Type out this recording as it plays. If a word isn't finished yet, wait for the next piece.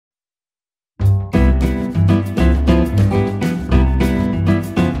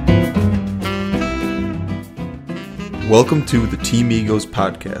Welcome to the Tea Migos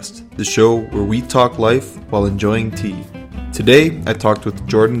podcast, the show where we talk life while enjoying tea. Today, I talked with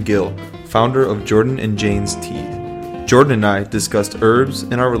Jordan Gill, founder of Jordan and Jane's Tea. Jordan and I discussed herbs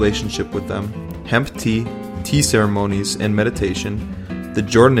and our relationship with them, hemp tea, tea ceremonies and meditation, the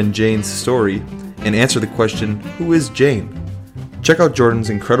Jordan and Jane's story, and answer the question, who is Jane? Check out Jordan's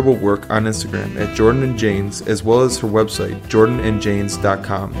incredible work on Instagram at Jordan and Janes, as well as her website,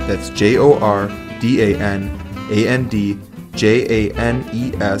 jordanandjanes.com. That's JordanandJanes.com.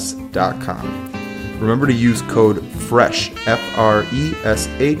 Remember to use code FRESH,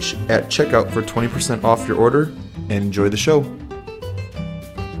 F-R-E-S-H, at checkout for 20% off your order, and enjoy the show.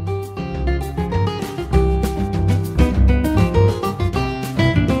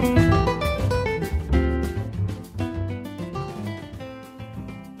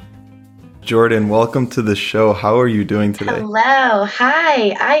 Jordan, welcome to the show. How are you doing today? Hello.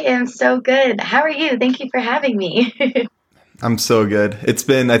 Hi. I am so good. How are you? Thank you for having me. I'm so good. I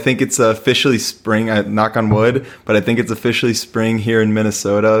think it's officially spring, knock on wood, but I think it's officially spring here in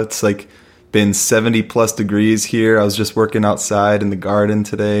Minnesota. It's like been 70 plus degrees here. I was just working outside in the garden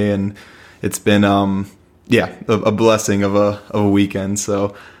today, and it's been, a blessing of a weekend.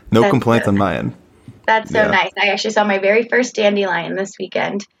 So no complaints on my end. That's so nice. I actually saw my very first dandelion this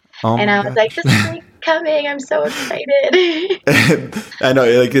weekend. And I was like, this is coming. I'm so excited. I know,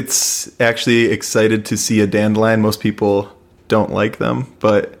 it's actually excited to see a dandelion. Most people don't like them,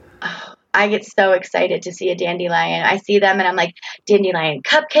 but I get so excited to see a dandelion. I see them and I'm like, dandelion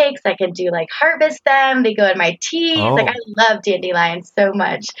cupcakes. I can do harvest them. They go in my tea. Oh. I love dandelions so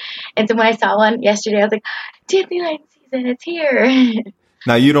much. And so when I saw one yesterday, I was like, dandelion season, it's here.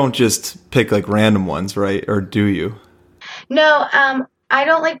 Now you don't just pick random ones, right? Or do you? No, I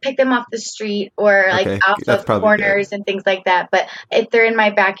don't pick them off the street or off of corners good. And things like that. But if they're in my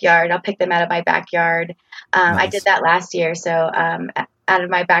backyard, I'll pick them out of my backyard. Nice. I did that last year. So out of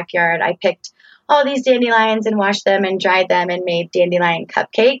my backyard, I picked all these dandelions and washed them and dried them and made dandelion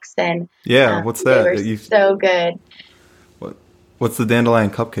cupcakes. And what's that? They were so good. What's the dandelion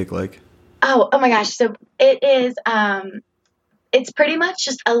cupcake like? Oh my gosh! So it is. It's pretty much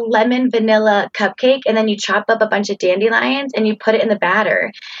just a lemon vanilla cupcake, and then you chop up a bunch of dandelions and you put it in the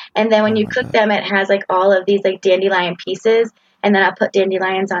batter. And then when you cook them, it has all of these dandelion pieces, and then I'll put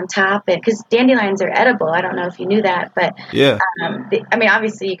dandelions on top. And because dandelions are edible, I don't know if you knew that, but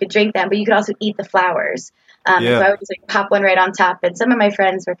obviously you could drink them, but you could also eat the flowers. So I would just pop one right on top. And some of my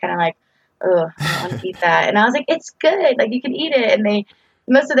friends were kind of like, "Oh, I don't want to eat that," and I was like, "It's good. You can eat it." And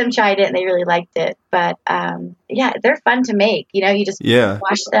most of them tried it and they really liked it. But they're fun to make. You just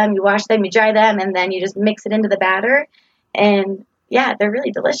wash them, you dry them, and then you just mix it into the batter. And they're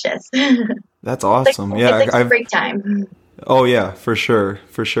really delicious. That's awesome. It's springtime. Oh yeah, for sure.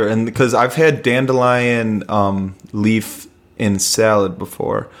 And because I've had dandelion leaf in salad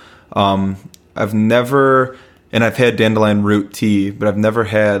before. I've had dandelion root tea, but I've never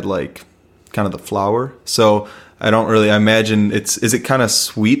had kind of the flower. So I don't really imagine is it kind of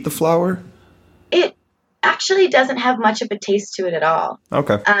sweet, the flower? It actually doesn't have much of a taste to it at all.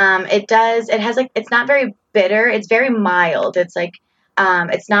 Okay. It has it's not very bitter. It's very mild. It's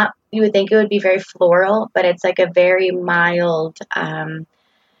it's not, you would think it would be very floral, but it's a very mild,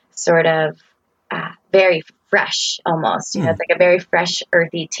 sort of, very fresh almost. It's a very fresh,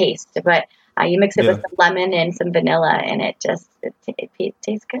 earthy taste, but you mix it with some lemon and some vanilla and it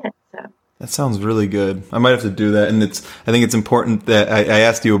tastes good. So. That sounds really good. I might have to do that. And I think it's important that I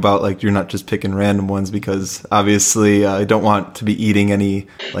asked you about you're not just picking random ones, because obviously I don't want to be eating any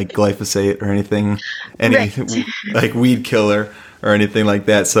glyphosate or anything, weed killer or anything like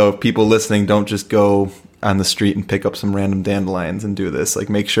that. So people listening, don't just go on the street and pick up some random dandelions and do this.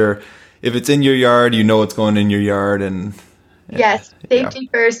 Make sure if it's in your yard, you know what's going in your yard. And yes, safety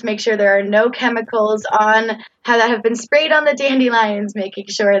first. Make sure there are no chemicals that have been sprayed on the dandelions, making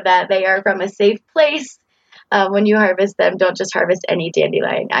sure that they are from a safe place. When you harvest them, don't just harvest any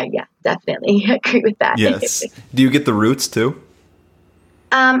dandelion. I definitely agree with that. Yes. Do you get the roots too?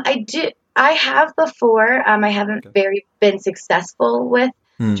 I do. I have before. I haven't been successful with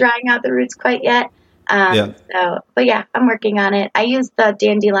drying out the roots quite yet. I'm working on it. I use the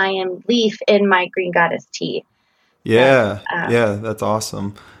dandelion leaf in my Green Goddess tea. That's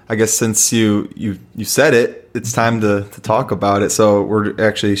awesome. I guess since you said it, it's time to talk about it. So we're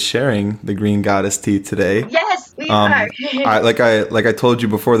actually sharing the Green Goddess tea today. Yes, we are. I told you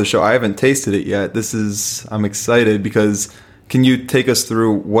before the show, I haven't tasted it yet. I'm excited because can you take us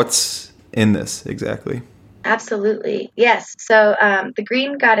through what's in this exactly? Absolutely. Yes. So the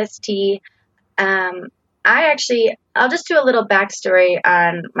Green Goddess tea, I'll just do a little backstory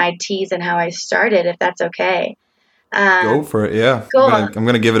on my teas and how I started, if that's okay. Go for it. Yeah. Cool. I'm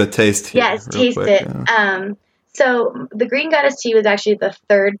gonna give it a taste here. Yes, taste quick. it. Yeah. So the Green Goddess tea was actually the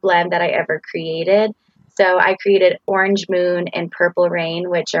third blend that I ever created. So I created Orange Moon and Purple Rain,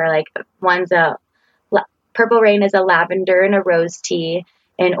 which are like Purple Rain is a lavender and a rose tea,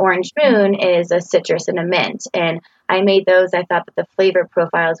 and Orange Moon is a citrus and a mint. And I made those. I thought that the flavor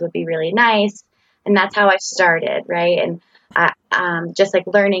profiles would be really nice, and that's how I started, right? And just like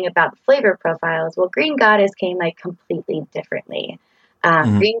learning about the flavor profiles. Well, Green Goddess came like completely differently.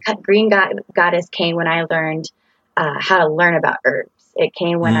 Green Goddess came when I learned how to learn about herbs. It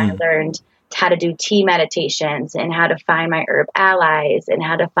came when I learned how to do tea meditations and how to find my herb allies and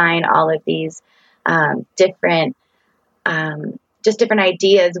how to find all of these different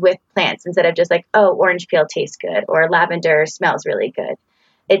ideas with plants instead of just like, oh, orange peel tastes good or lavender smells really good.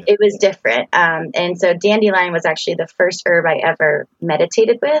 It was different. And so dandelion was actually the first herb I ever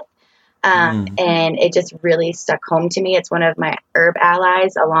meditated with. And it just really stuck home to me. It's one of my herb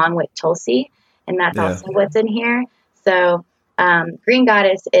allies along with Tulsi. And that's also what's in here. So Green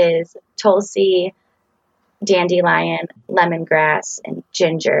Goddess is Tulsi, dandelion, lemongrass, and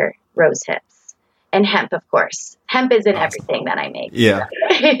ginger, rose hips, and hemp, of course. Hemp is in everything that I make. Yeah.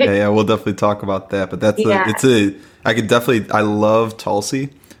 Yeah. We'll definitely talk about that. But I love Tulsi,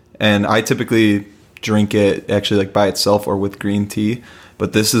 and I typically drink it actually like by itself or with green tea.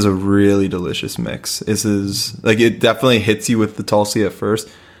 But this is a really delicious mix. This is like, it definitely hits you with the Tulsi at first,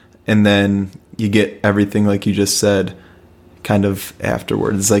 and then you get everything like you just said kind of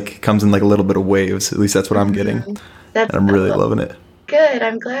afterwards. It's like it comes in like a little bit of waves. At least that's what I'm getting. And I'm really loving it. Good.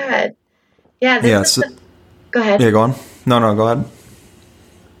 I'm glad. Yeah. Go ahead. Yeah, go on. No, go ahead.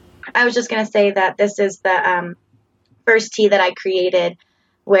 I was just going to say that this is the first tea that I created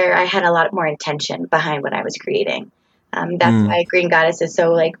where I had a lot more intention behind what I was creating. That's why Green Goddess is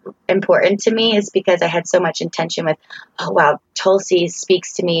so like important to me, is because I had so much intention with, oh wow, Tulsi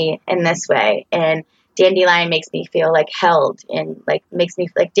speaks to me in this way, and dandelion makes me feel like held, and like makes me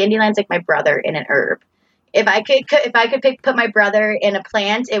like dandelion's like my brother in an herb. If I could put my brother in a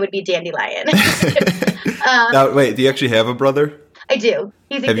plant, it would be dandelion. Now, wait, do you actually have a brother? I do.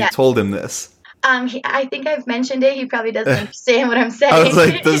 Have you told him this? I think I've mentioned it. He probably doesn't understand what I'm saying. I was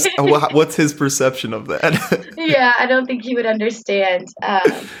like, what's his perception of that? Yeah, I don't think he would understand.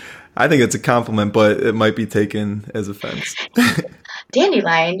 I think it's a compliment, but it might be taken as offense.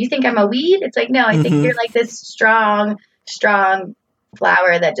 Dandelion, you think I'm a weed? It's like, no, I think you're like this strong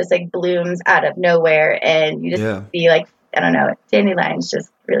flower that just like blooms out of nowhere, and you just be like, I don't know, dandelion's just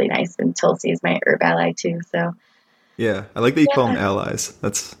really nice, and Tulsi is my herb ally too. So yeah, I like that you call them allies.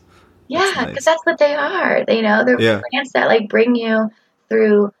 That's because that's what they are. They're plants that like bring you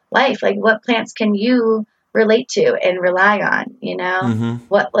through life. Like, what plants can you relate to and rely on?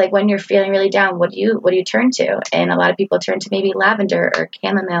 What, like, when you're feeling really down, what do you turn to? And a lot of people turn to maybe lavender or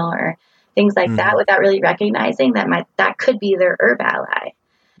chamomile or things like that without really recognizing that could be their herb ally.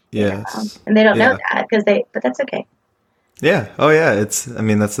 Yes. And they don't know that but that's okay. Yeah. Oh yeah. That's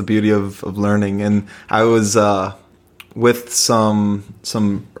the beauty of learning. And I was with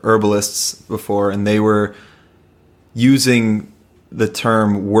some herbalists before, and they were using the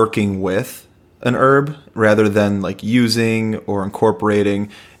term working with an herb rather than like using or incorporating.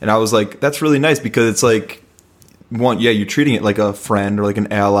 And I was like, that's really nice, because it's like, you're treating it like a friend or like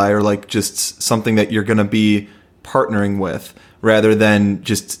an ally or like just something that you're going to be partnering with rather than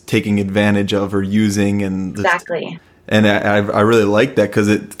just taking advantage of or using. And exactly. And I really like that, because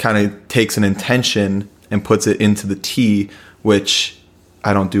it kind of takes an intention and puts it into the tea, which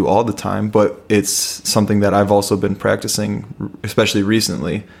I don't do all the time, but it's something that I've also been practicing, especially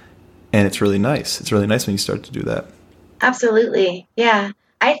recently. And it's really nice. It's really nice when you start to do that. Absolutely. Yeah.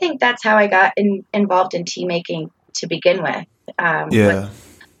 I think that's how I got involved in tea making to begin with.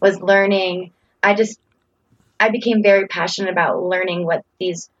 Was learning. I became very passionate about learning what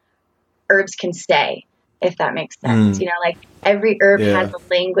these herbs can say, if that makes sense. Like every herb has a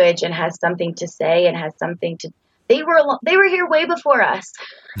language and has something to say and has something to. They were here way before us.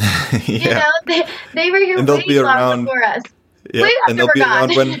 They were here way long before us. Yeah, and they'll be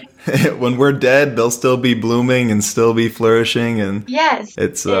around when we're dead. They'll still be blooming and still be flourishing. And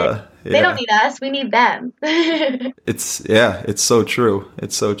it's they don't need us. We need them. It's so true.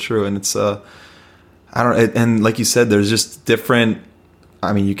 It's so true, and it's and like you said, there's just different.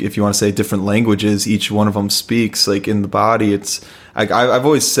 I mean, if you want to say different languages, each one of them speaks. Like in the body, it's like I've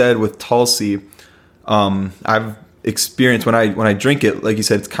always said with Tulsi, I've experienced when I drink it, like you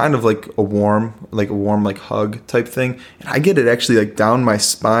said, it's kind of like a warm like hug type thing, and I get it actually like down my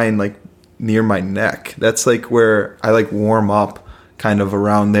spine, like near my neck. That's like where I like warm up, kind of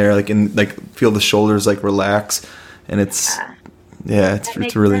around there, like, and like feel the shoulders like relax, and it's That it's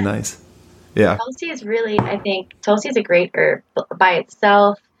makes really sense. nice. Yeah. Tulsi is really, I think, Tulsi is a great herb by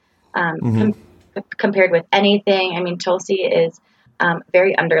itself, Hmm. compared with anything. I mean, Tulsi is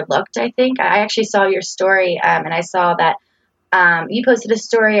very underlooked, I think. I actually saw your story, and I saw that you posted a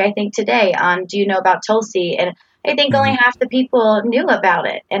story, I think, today on Do You Know About Tulsi? And I think only Hmm. half the people knew about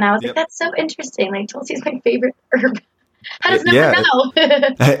it. And I was like, Yep. that's so interesting. Like, Tulsi's my favorite herb. How does no one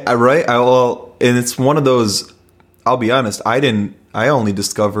Yeah. know? Right. Well, and it's one of those. I'll be honest. I only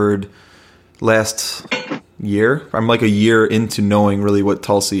discovered last year. I'm like a year into knowing really what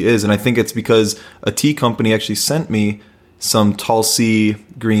Tulsi is, and I think it's because a tea company actually sent me some Tulsi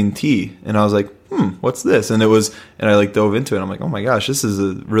green tea, and I was like, what's this? And I like dove into it. I'm like, oh my gosh, this is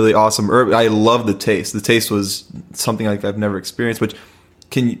a really awesome herb. I love the taste. The taste was something like I've never experienced, which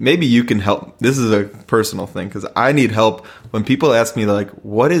maybe you can help. This is a personal thing because I need help when people ask me like,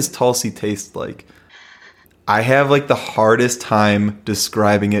 what does Tulsi taste like? I have like the hardest time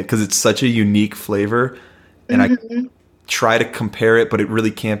describing it because it's such a unique flavor, and I Hmm. try to compare it, but it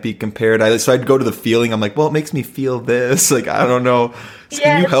really can't be compared. So I'd go to the feeling. I'm like, well, it makes me feel this. Like I don't know. So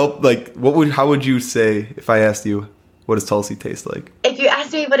can you Yes. help? Like, how would you say if I asked you what does Tulsi taste like? If you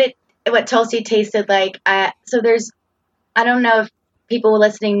asked me what Tulsi tasted like, so there's, I don't know if people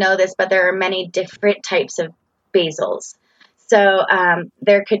listening know this, but there are many different types of basils. So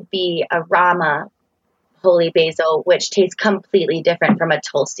there could be a Rama holy basil, which tastes completely different from a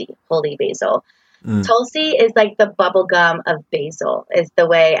Tulsi holy basil. Mm, Tulsi is like the bubble gum of basil, is the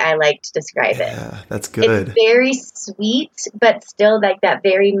way I like to describe it. yeah, that's It's good. very sweet, but still like that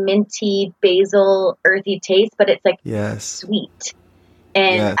very minty basil earthy taste, but it's like Yes, sweet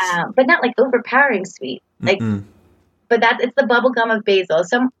and yes. but not like overpowering sweet. Like, Mm-mm. but it's the bubble gum of basil.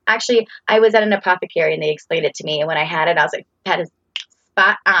 Actually, I was at an apothecary and they explained it to me, and when I had it, I was like, that is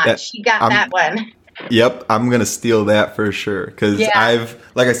spot on. That She got I'm that one. Yep, I'm gonna steal that for sure. Because Yeah.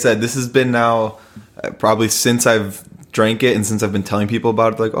 like I said, this has been now probably since I've drank it and since I've been telling people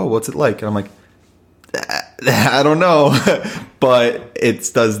about it. Like, oh, what's it like? And I'm like, I don't know, but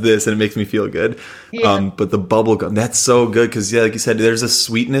it does this and it makes me feel good. Yeah. But the bubble gum, that's so good because yeah, like you said, there's a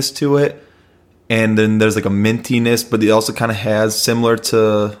sweetness to it, and then there's like a mintiness, but it also kind of has similar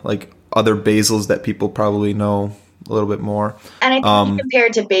to like other basils that people probably know a little bit more. And I think Um,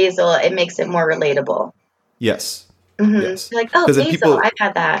 compared to basil, it makes it more relatable. yes, Mm-hmm. yes, Like, oh, because then basil, people. I've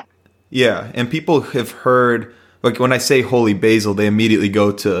had that. Yeah, and people have heard like when I say holy basil, they immediately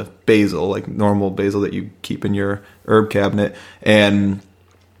go to basil, like normal basil that you keep in your herb cabinet, and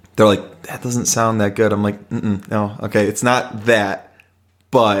they're like, "That doesn't sound that good." I'm like, "No, okay, it's not that,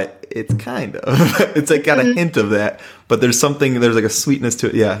 but it's kind of. It's like got a Mhm. hint of that, but there's like a sweetness to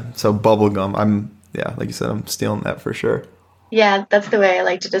it. Yeah, so bubblegum. Yeah, like you said, I'm stealing that for sure. Yeah, that's the way I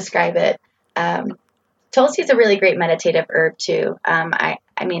like to describe it. Um, Tulsi is a really great meditative herb too. I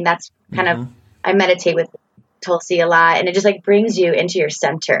mean, that's kind of, Hmm. I meditate with Tulsi a lot, and it just like brings you into your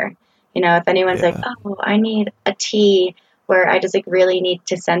center. You know, if anyone's like, Yeah. oh, I need a tea where I just like really need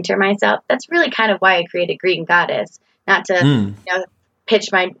to center myself, that's really kind of why I created Green Goddess. Not to, Mm. pitch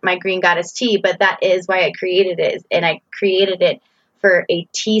my Green Goddess tea, but that is why I created it. And I created it for a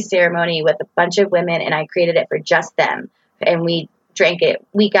tea ceremony with a bunch of women, and I created it for just them. And we drank it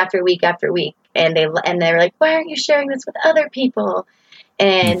week after week after week. And they were like, "Why aren't you sharing this with other people?"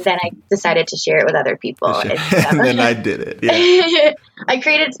 And then I decided to share it with other people. And And then so I did it. Yeah. I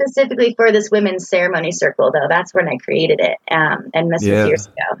created specifically for this women's ceremony circle, though. That's when I created it, and this was Yeah. years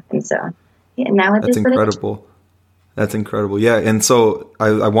ago. And so, yeah, now it That's is what it is. incredible. That's incredible. Yeah. And so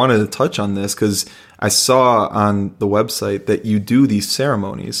I wanted to touch on this because I saw on the website that you do these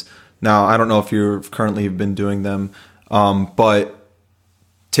ceremonies. Now, I don't know if you're currently been doing them, but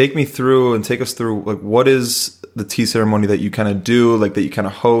take me through and take us through like what is the tea ceremony that you kind of do, like that you kind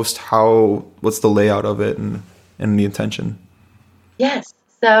of host, what's the layout of it and the intention? Yes.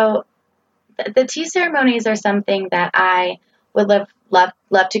 So the tea ceremonies are something that I would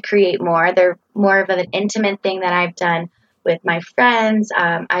love to create more. They're more of an intimate thing that I've done with my friends.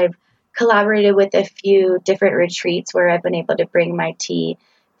 I've collaborated with a few different retreats where I've been able to bring my tea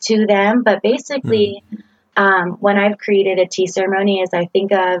to them. But Mm-hmm. basically, when I've created a tea ceremony, is I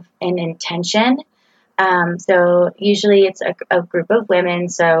think of an intention. So usually it's a group of women.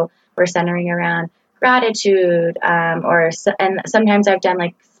 So we're centering around gratitude, and sometimes I've done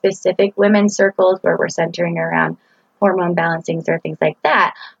like specific women's circles where we're centering around hormone balancings or things like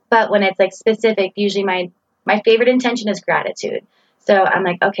that. But when it's like specific, usually my favorite intention is gratitude. So I'm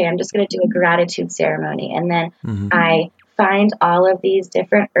like, okay, I'm just going to do a gratitude ceremony, and then Mm-hmm. I find all of these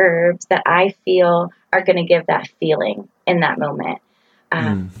different herbs that I feel are going to give that feeling in that moment.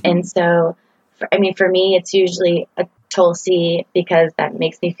 Mm. And so I mean, for me, it's usually a Tulsi because that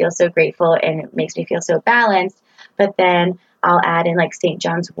makes me feel so grateful and it makes me feel so balanced. But then I'll add in like St.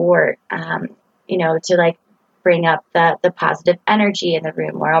 John's wort, to like bring up the positive energy in the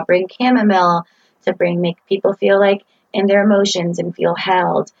room, or I'll bring chamomile to make people feel like in their emotions and feel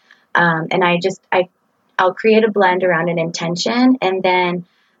held. And I'll create a blend around an intention, and then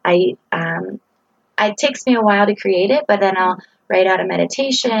it takes me a while to create it, but then I'll write out a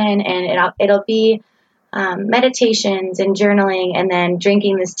meditation, and it'll be meditations and journaling, and then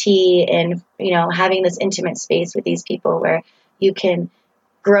drinking this tea, and having this intimate space with these people where you can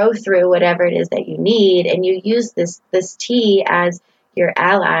grow through whatever it is that you need, and you use this tea as your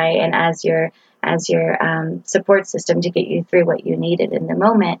ally and as your support system to get you through what you needed in the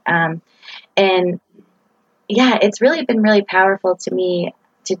moment. And yeah, it's really been really powerful to me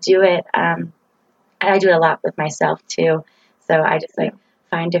to do it. I do it a lot with myself too. So I just like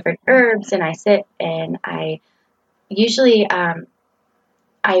find different herbs, and I sit, and I usually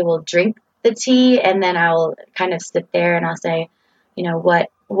I will drink the tea, and then I'll kind of sit there and I'll say,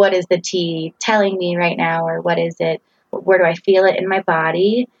 what is the tea telling me right now, or what is it? Where do I feel it in my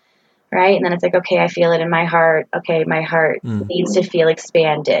body? Right. And then it's like, okay, I feel it in my heart. Okay, my heart needs to feel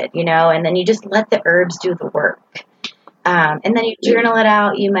expanded, and then you just let the herbs do the work. And then you journal it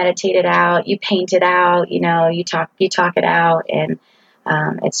out, you meditate it out, you paint it out, you talk it out, and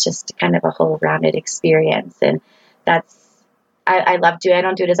it's just kind of a whole rounded experience. And I love doing. I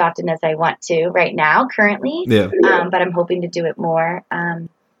don't do it as often as I want to right now, currently. Yeah. But I'm hoping to do it more in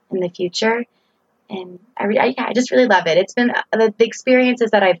the future. And I just really love it. It's been the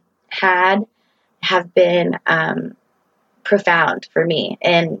experiences that I've had have been profound for me,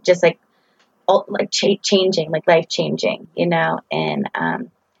 and just like changing, like life changing, and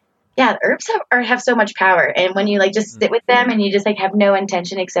the herbs have so much power. And when you like just sit with them and you just like have no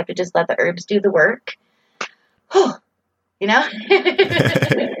intention except to just let the herbs do the work,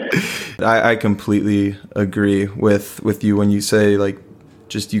 I completely agree with you when you say like,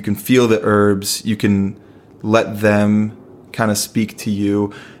 just you can feel the herbs, you can let them kind of speak to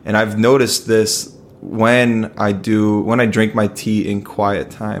you. And I've noticed this when I drink my tea in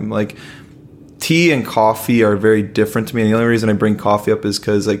quiet time. Like, tea and coffee are very different to me. And the only reason I bring coffee up is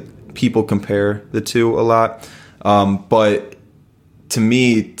because like people compare the two a lot. But to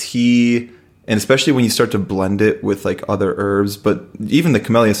me, tea, and especially when you start to blend it with like other herbs, but even the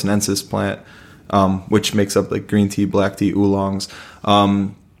Camellia sinensis plant, which makes up like green tea, black tea, oolongs,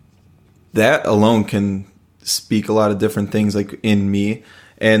 that alone can speak a lot of different things like in me.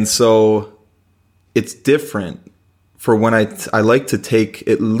 And so it's different for when I like to take,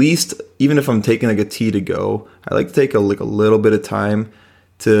 at least, even if I'm taking like a tea to go, I like to take a little bit of time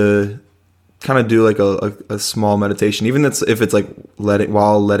to kind of do like a small meditation, even if it's like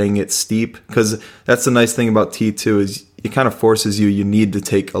letting it steep, because that's the nice thing about tea too, is it kind of forces you need to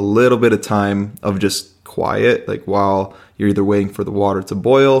take a little bit of time of just quiet, like while you're either waiting for the water to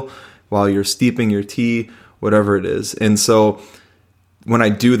boil, while you're steeping your tea, whatever it is. And so when I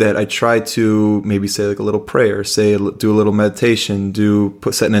do that, I try to maybe say like a little prayer, do a little meditation,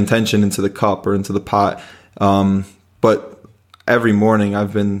 set an intention into the cup or into the pot. But every morning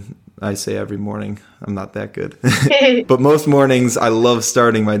I say every morning, I'm not that good. But most mornings I love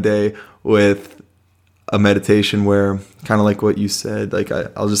starting my day with a meditation where, kind of like what you said, like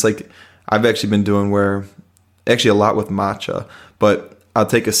I'll just like, I've actually been doing a lot with matcha, but I'll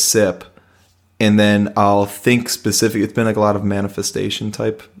take a sip and then I'll think specific. It's been like a lot of manifestation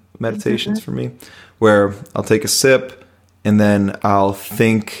type meditations for me, where I'll take a sip and then I'll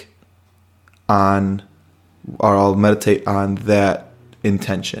think on, or I'll meditate on that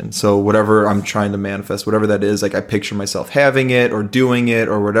intention. So whatever I'm trying to manifest, whatever that is, like I picture myself having it or doing it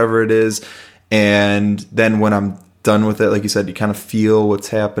or whatever it is. And then when I'm done with it, like you said, you kind of feel what's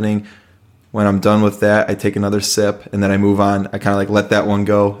happening. When I'm done with that, I take another sip and then I move on. I kind of like let that one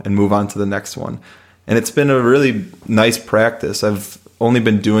go and move on to the next one. And it's been a really nice practice. I've only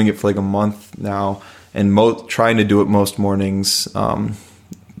been doing it for like a month now, and trying to do it most mornings.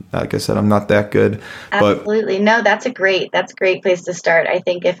 Like I said, I'm not that good. Absolutely. No, that's a great place to start. I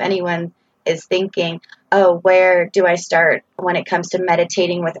think if anyone is thinking, oh, where do I start when it comes to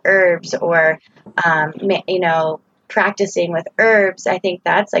meditating with herbs or, practicing with herbs, I think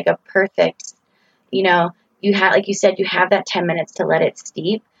that's like a perfect, you have, like you said, you have that 10 minutes to let it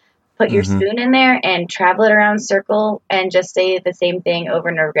steep. Put your spoon in there and travel it around circle and just say the same thing over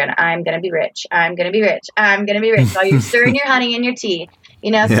and over again. I'm going to be rich. I'm going to be rich. I'm going to be rich. While you're stirring your honey in your tea,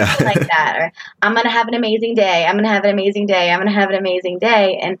 something like that. Or I'm going to have an amazing day. I'm going to have an amazing day. I'm going to have an amazing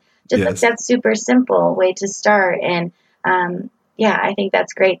day. And just like that super simple way to start. And I think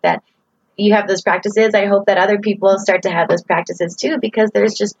that's great that, you have those practices, I hope that other people start to have those practices too, because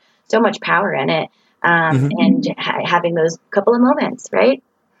there's just so much power in it. And having those couple of moments, right?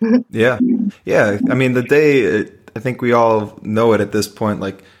 Yeah. Yeah. I mean, I think we all know it at this point.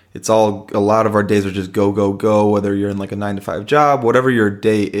 Like, a lot of our days are just go, go, go, whether you're in like a 9-to-5 job, whatever your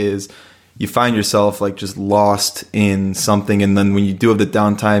day is, you find yourself like just lost in something. And then when you do have the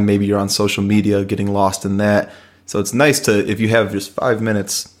downtime, maybe you're on social media, getting lost in that. So it's nice to, if you have just 5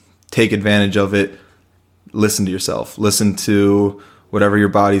 minutes, take advantage of it, listen to yourself, listen to whatever your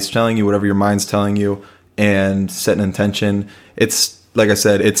body's telling you, whatever your mind's telling you, and set an intention. It's, like I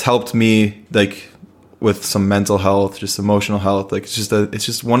said, it's helped me like with some mental health, just emotional health. Like it's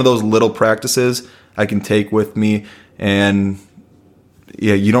just one of those little practices I can take with me. And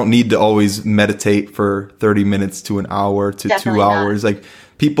yeah, you don't need to always meditate for 30 minutes to an hour to Definitely 2 hours. not. Like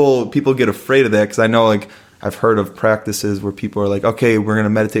people get afraid of that, because I know like I've heard of practices where people are like, okay, we're going to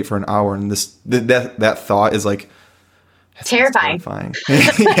meditate for an hour. And that thought is like, Terrifying.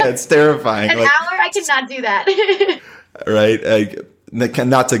 Yeah, it's terrifying. An hour? I could not do that. Right. Like,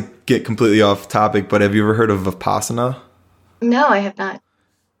 not to get completely off topic, but have you ever heard of Vipassana? No, I have not.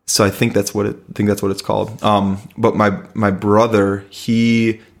 So I think that's what it's called. But my brother,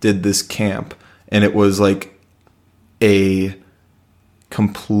 he did this camp, and it was like a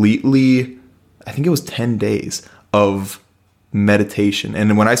completely, I think it was 10 days of meditation.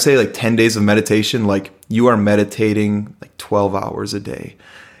 And when I say like 10 days of meditation, like you are meditating like 12 hours a day.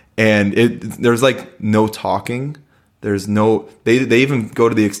 And there's like no talking. There's no, they even go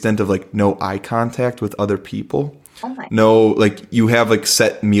to the extent of like no eye contact with other people. Oh my. No, like you have like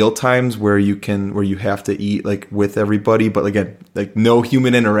set meal times where you have to eat like with everybody, but again, like no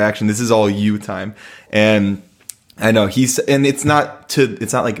human interaction. This is all you time. And I know it's not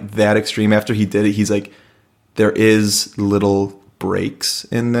like that extreme. After he did it, he's like, there is little breaks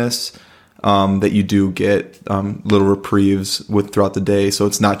in this, that you do get, little reprieves throughout the day. So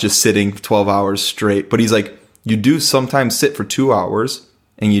it's not just sitting 12 hours straight, but he's like, you do sometimes sit for 2 hours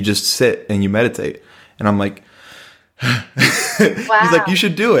and you just sit and you meditate. And I'm like, Wow. He's like, you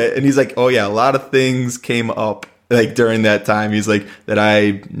should do it. And he's like, oh yeah, a lot of things came up like during that time. He's like, that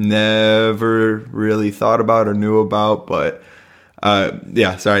I never really thought about or knew about. But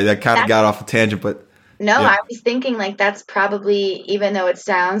yeah, sorry, that kind of got off a tangent, but No, yeah. I was thinking like that's probably, even though it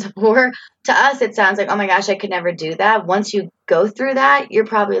sounds, or to us, it sounds like, oh my gosh, I could never do that. Once you go through that, you're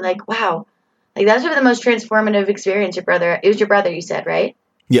probably like, wow, like that's probably the most transformative experience it was your brother, you said, right?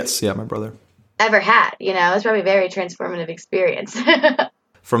 Yes. Yeah. My brother. Ever had, it's probably a very transformative experience.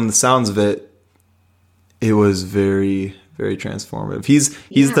 From the sounds of it, it was very, very transformative. He's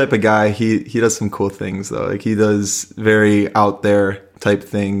the type of guy, he does some cool things though. Like he does very out there type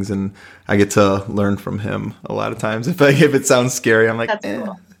things, and I get to learn from him a lot of times. If it sounds scary, I'm like,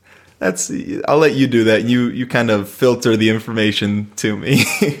 That's cool. I'll let you do that. You kind of filter the information to me.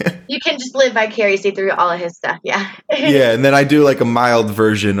 You can just live vicariously through all of his stuff. Yeah. Yeah. And then I do like a mild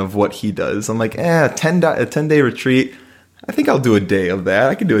version of what he does. I'm like, a 10-day retreat. I think I'll do a day of that.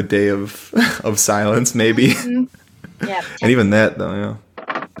 I could do a day of silence maybe. Mm-hmm. Yeah. And even that though,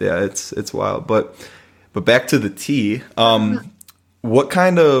 yeah, it's wild. But back to the tea. What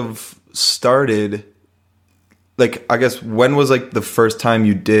kind of started, like, I guess, when was like the first time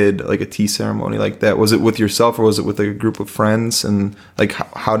you did like a tea ceremony like that? Was it with yourself or was it with like a group of friends? And like,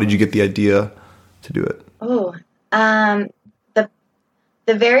 how did you get the idea to do it? Oh, the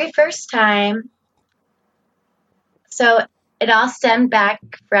very first time. So it all stemmed back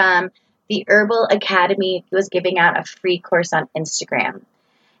from the Herbal Academy was giving out a free course on Instagram,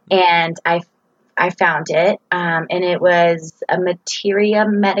 and I found it, and it was a Materia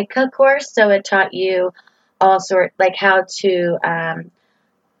Medica course. So it taught you all sort, like how to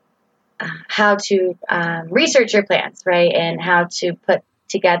research your plants, right, and how to put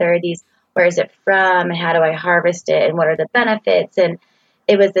together these. Where is it from, and how do I harvest it, and what are the benefits? And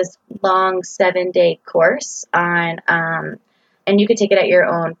it was this long 7-day course on, and you could take it at your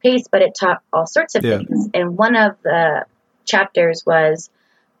own pace, but it taught all sorts of things. And one of the chapters was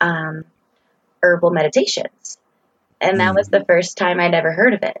herbal meditations. And that was the first time I'd ever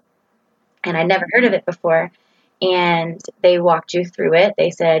heard of it. And I'd never heard of it before. And they walked you through it. They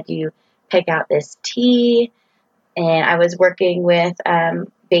said, you pick out this tea. And I was working with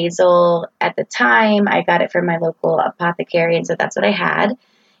basil at the time. I got it from my local apothecary. And so that's what I had.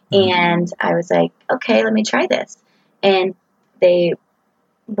 And I was like, okay, let me try this. And they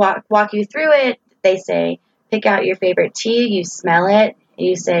walk you through it. They say, pick out your favorite tea. You smell it.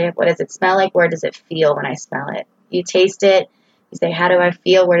 You say, what does it smell like? Where does it feel when I smell it? You taste it. You say, how do I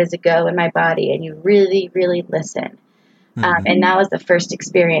feel? Where does it go in my body? And you really, really listen. And that was the first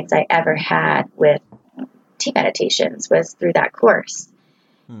experience I ever had with tea meditations, was through that course.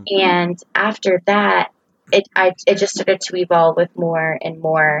 And after that, it just started to evolve with more and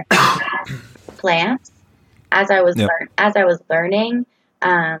more plants as I was learning. As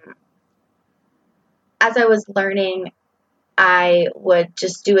I was learning, I would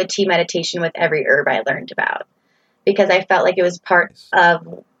just do a tea meditation with every herb I learned about, because I felt like it was part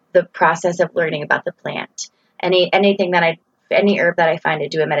of the process of learning about the plant. Any herb that I find to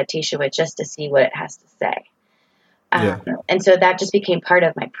do a meditation with, just to see what it has to say. And so that just became part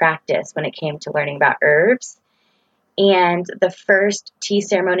of my practice when it came to learning about herbs. And the first tea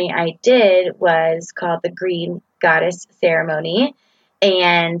ceremony I did was called the Green Goddess Ceremony.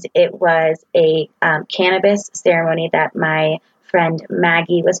 And it was a cannabis ceremony that my friend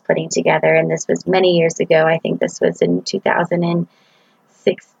Maggie was putting together. And this was many years ago. I think this was in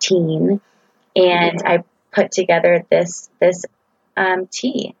 2016. And I put together this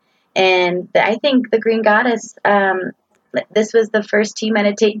tea. And I think the Green Goddess, this was the first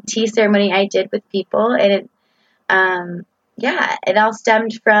tea ceremony I did with people. And it all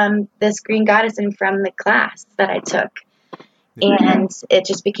stemmed from this Green Goddess and from the class that I took. And it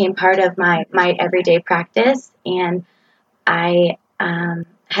just became part of my everyday practice. And I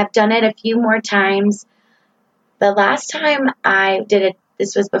have done it a few more times. The last time I did it,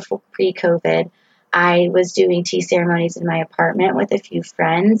 this was before pre-COVID, I was doing tea ceremonies in my apartment with a few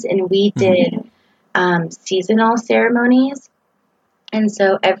friends, and we did seasonal ceremonies. And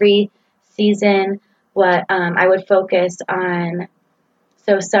so every season, I would focus on,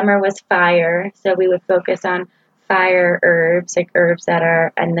 so summer was fire, so we would focus on fire herbs, like herbs that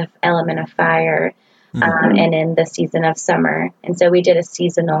are in the element of fire, and in the season of summer. And so we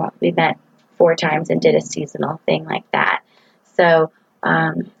met 4 times and did a seasonal thing like that. So,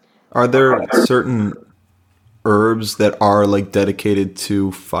 are there certain herbs that are like dedicated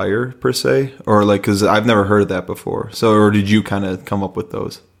to fire per se, or like, because I've never heard of that before? So, or did you kind of come up with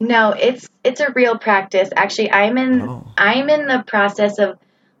those? No, it's a real practice. Actually, I'm in the process of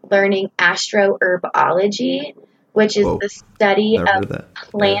learning astroherbology, which is the study of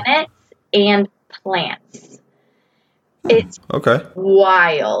planets and plants. It's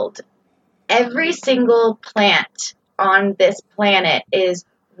wild. Every single plant on this planet is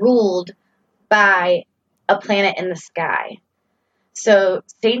ruled by a planet in the sky. So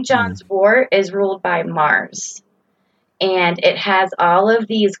St. John's wort is ruled by Mars, and it has all of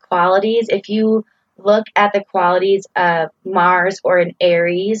these qualities. If you look at the qualities of Mars or an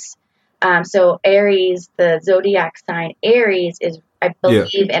Aries, so Aries, the zodiac sign Aries is, I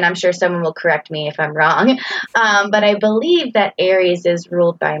believe, and I'm sure someone will correct me if I'm wrong, but I believe that Aries is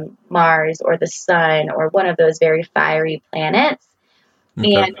ruled by Mars or the sun or one of those very fiery planets.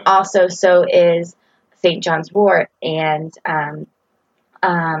 And also, so is St. John's wort and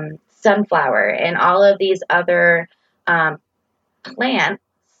sunflower, and all of these other plants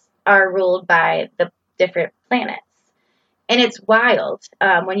are ruled by the different planets. And it's wild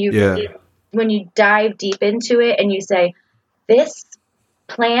when you dive deep into it and you say, this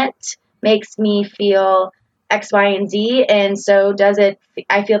plant makes me feel X, Y, and Z, and so does it.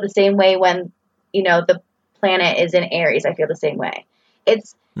 I feel the same way when, the planet is in Aries. I feel the same way.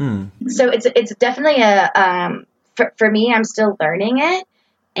 So it's definitely for me, I'm still learning it,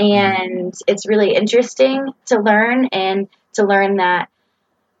 and it's really interesting to learn, and to learn that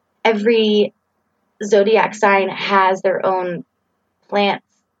every zodiac sign has their own plants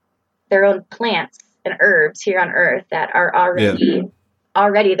and herbs here on Earth that are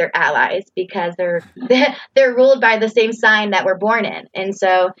already their allies, because they're ruled by the same sign that we're born in. And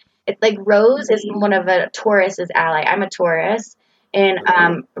so it's like Rose is one of a Taurus's ally. I'm a Taurus, and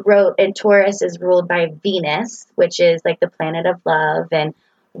Taurus is ruled by Venus, which is like the planet of love, and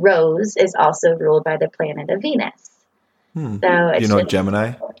Rose is also ruled by the planet of Venus. So it's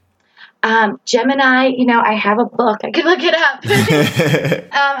Gemini? Gemini, I have a book. I could look it up.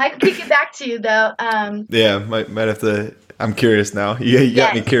 I can pick it back to you, though. Might have to. I'm curious now. You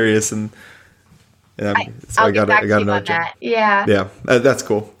got me curious, and I gotta know that. Yeah. That's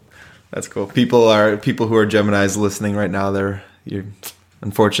cool. That's cool. People who are Geminis listening right now.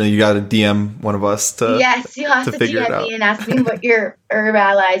 Unfortunately, you got to DM one of us to. Yes, you'll have to DM me and ask me what your herb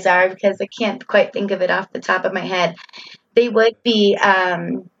allies are, because I can't quite think of it off the top of my head. They would be.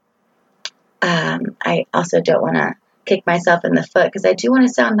 I also don't want to kick myself in the foot, because I do want to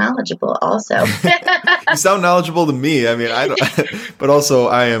sound knowledgeable also. You sound knowledgeable to me. I mean, I don't, but also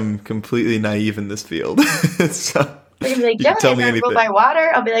I am completely naive in this field. So you're going to be like, Gemini are ruled by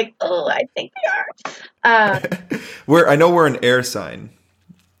water? I'll be like, oh, I think they are. I know we're an air sign.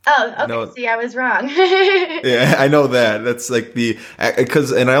 Oh, I okay. know. See, I was wrong. Yeah, I know that. That's like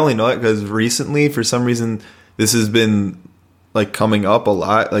because, and I only know it because recently, for some reason, this has been like coming up a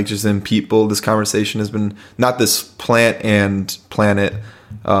lot. Like just in people, this conversation has been not this plant and planet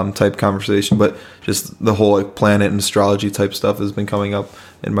type conversation, but just the whole like planet and astrology type stuff has been coming up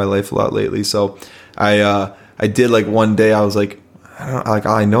in my life a lot lately. So I did like one day I was like,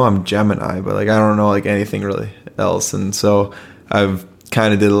 I know I'm Gemini, but like I don't know like anything really else, and so I've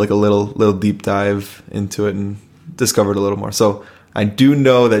kind of did like a little deep dive into it and discovered a little more. So I do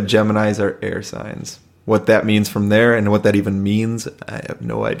know that Geminis are air signs. What that means from there and what that even means, I have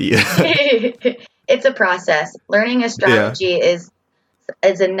no idea. It's a process. Learning Yeah. astrology is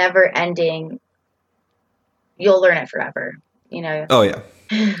a never ending. You'll learn it forever. You know. Oh yeah.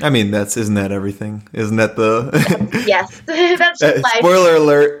 I mean, isn't that everything? Isn't that the Yes, that's just life. spoiler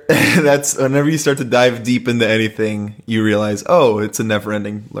alert? That's whenever you start to dive deep into anything, you realize, oh, it's a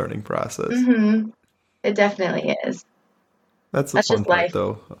never-ending learning process. Hmm. It definitely is. That's the That's fun just part, life.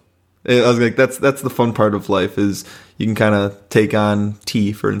 though. I was like, that's the fun part of life is you can kind of take on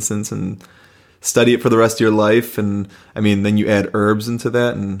tea, for instance, and study it for the rest of your life. And I mean, then you add herbs into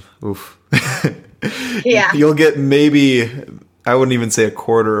that, and oof, Yeah. you'll get maybe I wouldn't even say a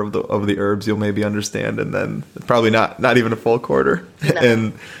quarter of the herbs you'll maybe understand, and then probably not even a full quarter, No.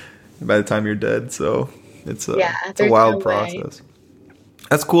 and by the time you're dead. So it's a There's wild no way. process.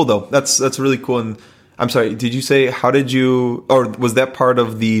 That's cool though. That's really cool. And I'm sorry, did you say how did you or was that part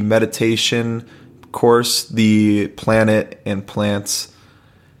of the meditation course, the planet and plants?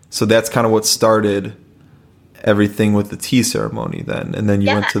 So that's kind of what started everything with the tea ceremony then. And then you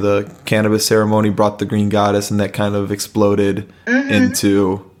Yeah. went to the cannabis ceremony, brought the green goddess, and that kind of exploded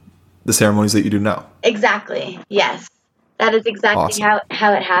into the ceremonies that you do now. Exactly. Yes. That is exactly Awesome.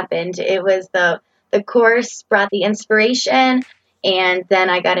 how it happened. It was the course brought the inspiration, and then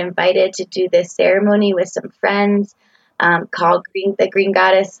I got invited to do this ceremony with some friends called the Green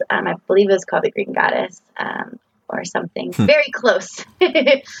Goddess. I believe it was called the Green Goddess or something very close.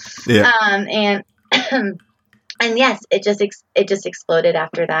 Yeah. And and yes, it just exploded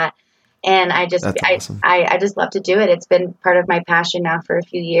after that. And That's awesome. I just love to do it. It's been part of my passion now for a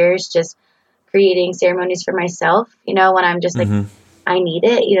few years, just creating ceremonies for myself, when I'm just like, I need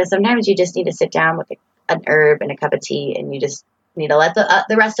it. Sometimes you just need to sit down with an herb and a cup of tea, and you just need to let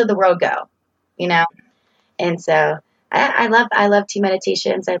the rest of the world go, And so I love tea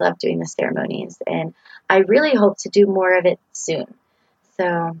meditations. I love doing the ceremonies, and I really hope to do more of it soon.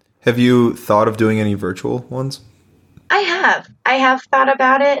 So Have you thought of doing any virtual ones? I have thought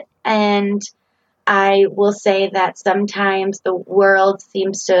about it, and I will say that sometimes the world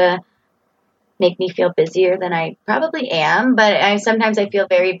seems to make me feel busier than I probably am, but sometimes I feel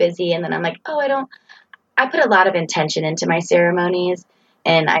very busy, and then I'm like, I put a lot of intention into my ceremonies,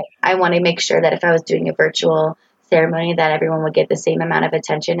 and I want to make sure that if I was doing a virtual ceremony that everyone would get the same amount of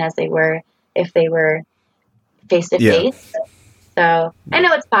attention as they were if they were face to Yeah. face. So I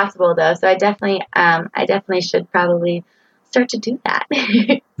know it's possible though, so I definitely should probably start to do that.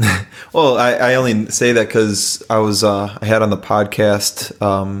 Well, I only say that because I had on the podcast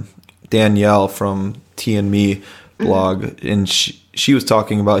Danielle from Tea and Me blog, and she was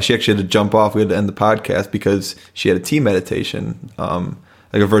talking about, she actually had to jump off. We had to end the podcast because she had a tea meditation,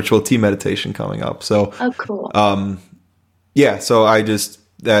 like a virtual tea meditation coming up. So, Oh, cool. yeah, so I just,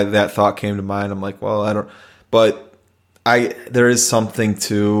 that thought came to mind. I'm like, well, but there is something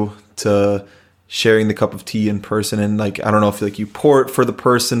to sharing the cup of tea in person. And like, I don't know if like you pour it for the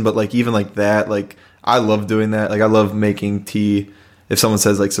person, but like, even like that, like I love doing that. Like I love making tea. If someone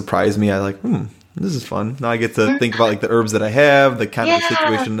says like, surprise me, I like, this is fun. Now I get to think about like the herbs that I have, the kind of the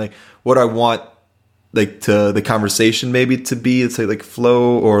situation, like what I want, like to the conversation maybe to be, it's like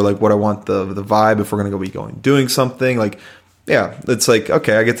flow, or like what I want the vibe if we're going to be doing something like, yeah, it's like,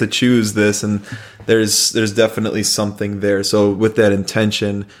 okay, I get to choose this, and there's definitely something there. So with that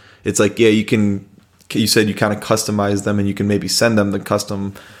intention, it's like, yeah, you said you kind of customize them and you can maybe send them the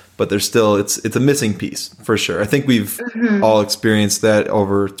custom, but there's still, it's a missing piece for sure. I think we've all experienced that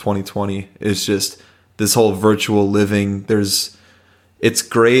over 2020. It's just this whole virtual living. It's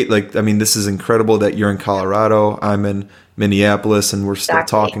great. Like, I mean, this is incredible that you're in Colorado. I'm in Minneapolis, and we're still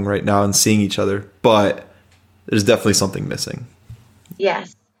talking right now and seeing each other, but there's definitely something missing.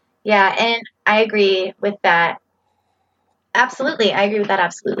 Yes. Yeah. And I agree with that. Absolutely. I agree with that.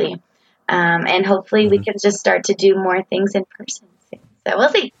 Absolutely. And hopefully we can just start to do more things in person soon. So we'll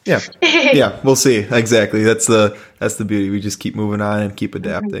see. Yeah. Yeah, we'll see. Exactly. That's the beauty. We just keep moving on and keep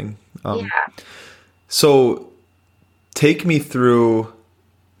adapting. Yeah. So take me through,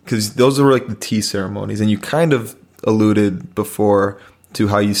 because those were like the tea ceremonies, and you kind of alluded before to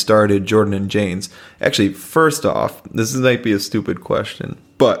how you started Jordan and Jane's. Actually, first off, this might be a stupid question,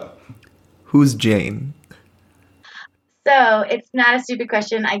 but who's Jane? So it's not a stupid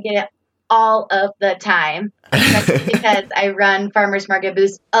question. I get it all of the time, especially because I run farmers market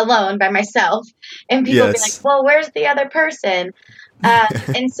booths alone by myself, and people be like, "Well, where's the other person?"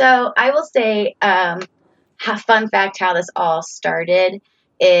 And so I will say, fun fact, how this all started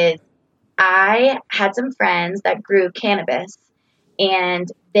is I had some friends that grew cannabis, and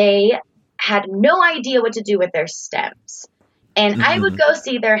they had no idea what to do with their stems. And I would go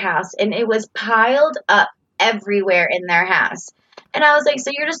see their house, and it was piled up everywhere in their house. And I was like,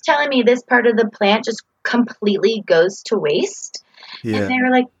 so you're just telling me this part of the plant just completely goes to waste? Yeah. And they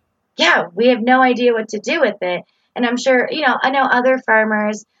were like, yeah, we have no idea what to do with it. And I'm sure, I know other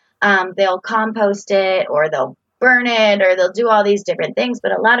farmers, they'll compost it or they'll burn it or they'll do all these different things.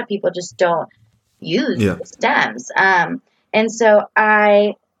 But a lot of people just don't use the stems. And so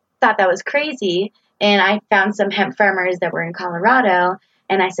I thought that was crazy. And I found some hemp farmers that were in Colorado.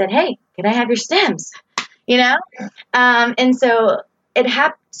 And I said, hey, can I have your stems? And so it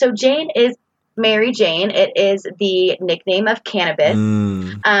happened. So Jane is Mary Jane. It is the nickname of cannabis.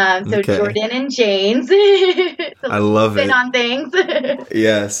 So Jordan and Jane's. I love it. On things.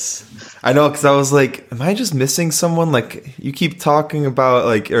 Yes. I know, because I was like, am I just missing someone? Like, you keep talking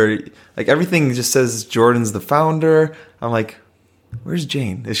about, everything just says Jordan's the founder. I'm like, where's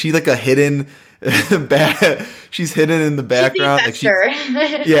Jane? Is she like a hidden... she's hidden in the background.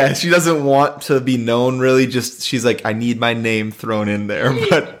 She doesn't want to be known, really. Just she's like, I need my name thrown in there.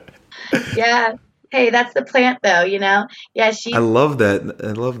 But yeah, hey, that's the plant, though. Yeah, I love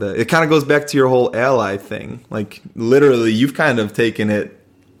that. It kind of goes back to your whole ally thing. Like, literally, you've kind of taken it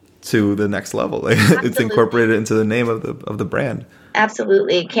to the next level. It's incorporated into the name of the brand.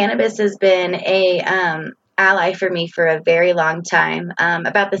 Absolutely, cannabis has been a ally for me for a very long time.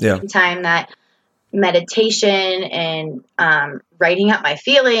 About the same time that meditation and writing out my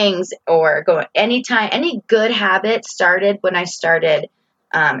feelings or any good habit started when I started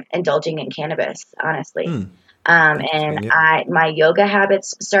indulging in cannabis, honestly. My yoga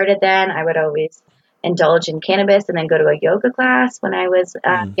habits started then. I would always indulge in cannabis and then go to a yoga class when I was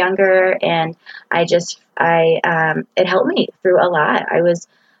younger, and it helped me through a lot. I was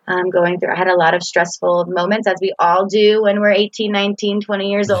I had a lot of stressful moments, as we all do when we're 18, 19, 20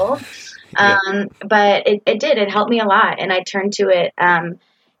 years old. But it helped me a lot, and I turned to it, and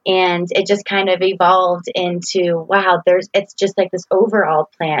it just kind of evolved into, wow, it's just like this overall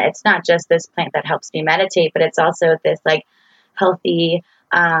plant. It's not just this plant that helps me meditate, but it's also this like healthy,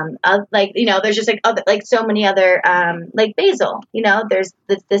 there's just so many other, like basil, there's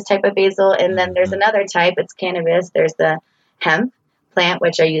this type of basil, and then there's another type, it's cannabis. There's the hemp plant,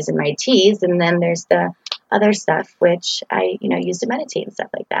 which I use in my teas, and then there's the other stuff, which I, use to meditate and stuff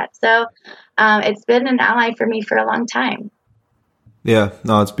like that. So it's been an ally for me for a long time. Yeah,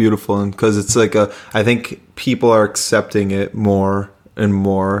 no, it's beautiful. And because it's I think people are accepting it more and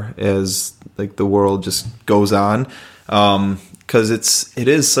more as like the world just goes on. Because it's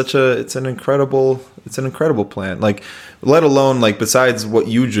an incredible plant. Like, let alone like, besides what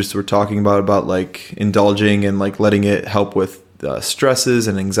you just were talking about like indulging and like letting it help with stresses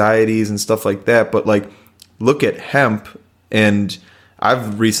and anxieties and stuff like that. But like, look at hemp, and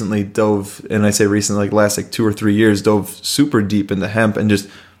I've recently dove, and I say recently, like last like 2 or 3 years, dove super deep into hemp, and just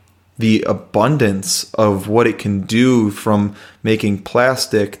the abundance of what it can do, from making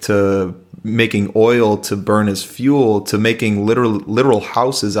plastic to making oil to burn as fuel to making literal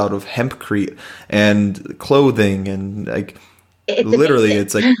houses out of hempcrete and clothing, and like literally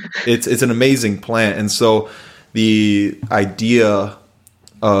it's like it's an amazing plant. And so the idea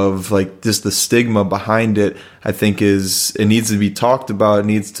of like just the stigma behind it, I think it needs to be talked about. It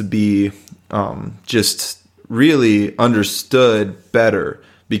needs to be just really understood better,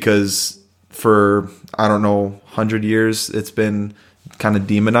 because for, I don't know, 100 years it's been kind of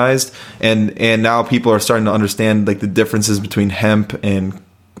demonized, and now people are starting to understand like the differences between hemp and,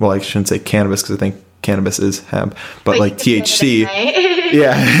 well, I shouldn't say cannabis, because I think cannabis is hemp, but like THC.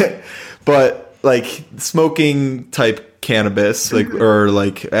 Yeah. But like smoking type cannabis, like, or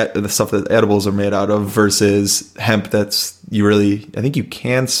like the stuff that edibles are made out of, versus hemp that's I think you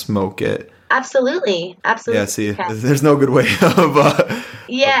can smoke it. Absolutely. Yeah, see, there's no good way of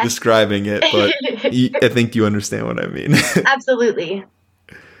describing it, but I think you understand what I mean. Absolutely.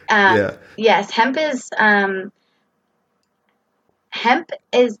 Yes, hemp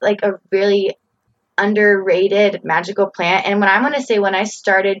is like a really underrated magical plant. And when I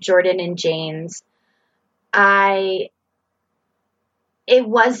started Jordan and Jane's,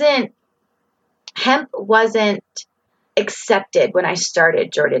 hemp wasn't accepted when I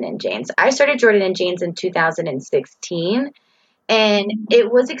started Jordan and Janes. I started Jordan and Janes in 2016, and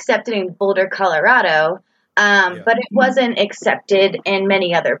it was accepted in Boulder, Colorado, but it wasn't accepted in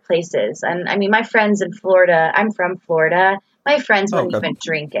many other places. And I mean, my friends in Florida, I'm from Florida, my friends wouldn't even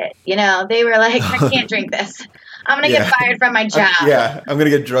drink it. You know, they were like, I can't drink this. I'm going to get fired from my job. I'm going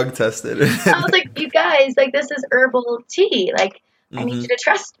to get drug tested. I was like, you guys, like, this is herbal tea. Like, I need you to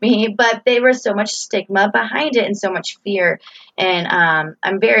trust me. But there was so much stigma behind it and so much fear. And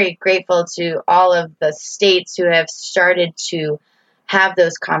I'm very grateful to all of the states who have started to have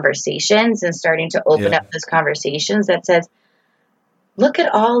those conversations and starting to open up those conversations that says, look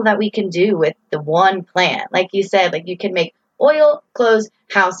at all that we can do with the one plant. Like you said, like you can make oil, clothes,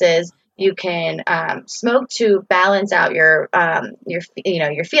 houses. You can smoke to balance out your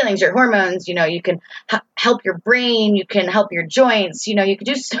feelings, your hormones. You know, you can help your brain. You can help your joints. You know, you can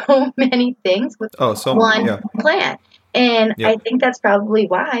do so many things with one plant. And I think that's probably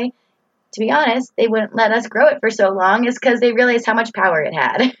why, to be honest, they wouldn't let us grow it for so long, is because they realized how much power it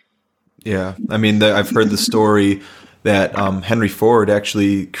had. Yeah. I mean, I've heard the story that Henry Ford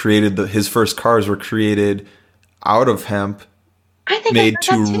actually created his first cars were created out of hemp, made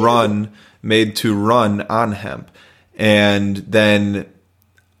to run on hemp. And then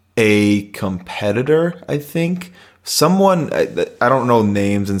a competitor, I think, someone, I don't know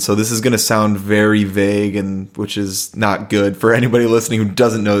names, and so this is going to sound very vague, and which is not good for anybody listening who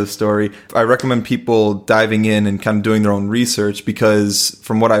doesn't know the story. I recommend people diving in and kind of doing their own research, because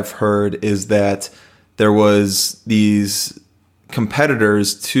from what I've heard is that there was these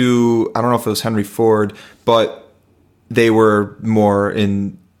competitors to, I don't know if it was Henry Ford, but they were more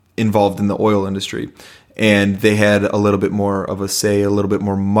involved in the oil industry, and they had a little bit more of a say, a little bit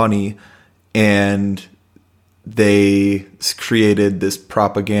more money, and they created this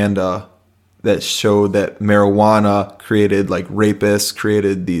propaganda that showed that marijuana created like rapists,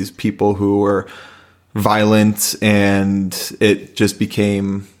 created these people who were violent, and it just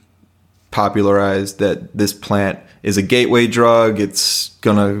became popularized that this plant is a gateway drug. It's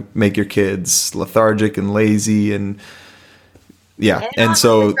gonna make your kids lethargic and lazy, and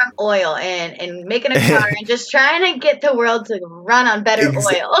so from oil and making a car and just trying to get the world to run on better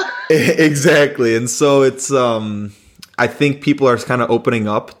oil. Exactly. And so it's I think people are kind of opening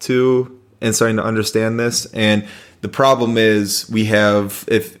up to and starting to understand this. And the problem is we have,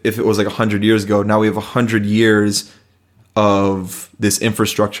 if it was like 100 years ago, now we have 100 years of this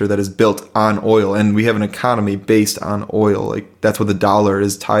infrastructure that is built on oil, and we have an economy based on oil. Like that's what the dollar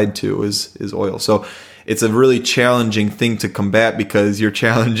is tied to, is oil. So it's a really challenging thing to combat, because you're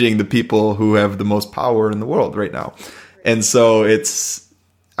challenging the people who have the most power in the world right now. And so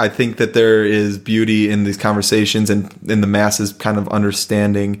I think that there is beauty in these conversations and in the masses kind of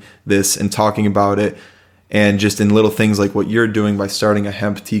understanding this and talking about it, and just in little things like what you're doing by starting a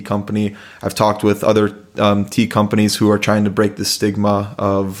hemp tea company. I've talked with other tea companies who are trying to break the stigma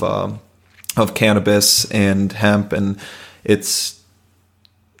of cannabis and hemp, and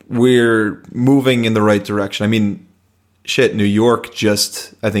we're moving in the right direction. I mean, New York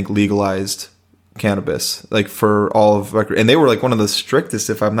just, I think, legalized cannabis, like for all of record, and they were like one of the strictest,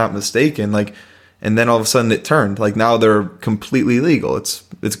 if I'm not mistaken. Like, and then all of a sudden it turned. Like now they're completely legal. It's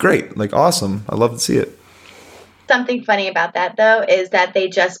great, like awesome. I love to see it. Something funny about that though is that they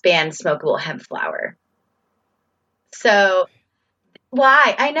just banned smokable hemp flower. So.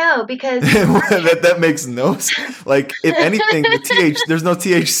 Why? I know, because that makes no sense. Like, if anything, there's no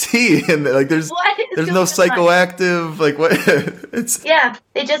THC, and like there's no psychoactive. Like what?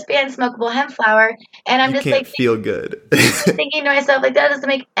 They just banned smokable hemp flower, and I'm just like feel good. thinking to myself, like, that doesn't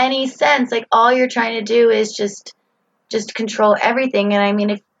make any sense. Like all you're trying to do is just control everything. And I mean,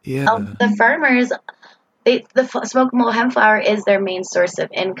 if the farmers, the smokable hemp flower is their main source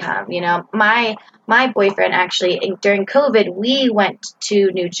of income. You know, my boyfriend actually, during COVID, we went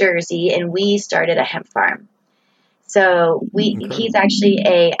to New Jersey and we started a hemp farm. So he's actually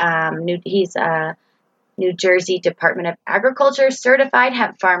he's a New Jersey Department of Agriculture certified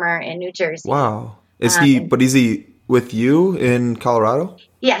hemp farmer in New Jersey. Wow. Is he with you in Colorado?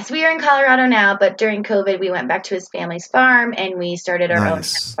 Yes, we are in Colorado now, but during COVID, we went back to his family's farm and we started our own hemp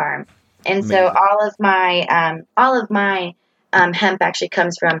farm. And so all of my hemp actually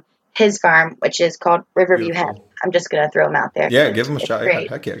comes from his farm, which is called Riverview Hemp. I'm just going to throw him out there. Yeah, give him a shot.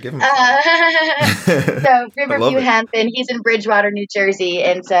 Heck yeah, give him a shot. So Riverview Hemp, and he's in Bridgewater, New Jersey.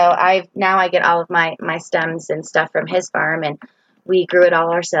 And so I get all of my stems and stuff from his farm, and we grew it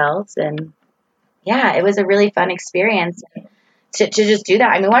all ourselves. And yeah, it was a really fun experience. to just do that.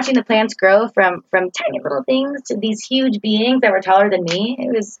 I mean, watching the plants grow from tiny little things to these huge beings that were taller than me,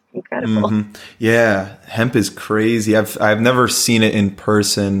 it was incredible. Mm-hmm. Yeah, hemp is crazy. I've never seen it in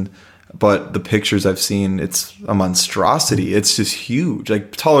person, but the pictures I've seen, it's a monstrosity. It's just huge,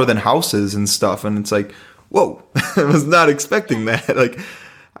 like taller than houses and stuff. And it's like, whoa, I was not expecting that. Like,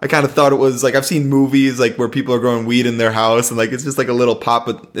 I kind of thought it was like, I've seen movies like where people are growing weed in their house and like it's just like a little pot,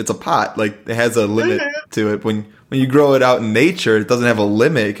 but it's a pot. Like it has a limit to it. When you grow it out in nature, it doesn't have a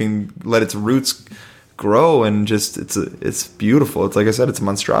limit. It can let its roots grow and just it's beautiful. It's like I said, it's a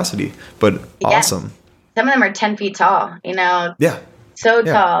monstrosity, but awesome. Some of them are 10 feet tall, Yeah. So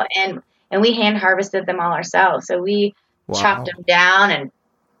tall. And we hand harvested them all ourselves. So we chopped them down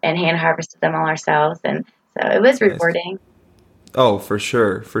and hand harvested them all ourselves. And so it was rewarding. Nice. Oh, for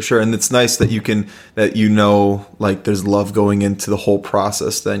sure. For sure. And it's nice that like there's love going into the whole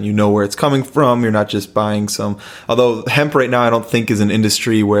process. Then you know where it's coming from. You're not just buying some, although hemp right now, I don't think is an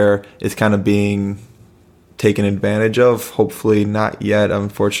industry where it's kind of being taken advantage of. Hopefully not yet.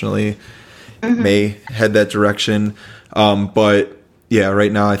 Unfortunately, it may head that direction. But yeah,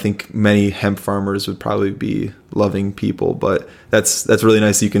 right now I think many hemp farmers would probably be loving people, but that's really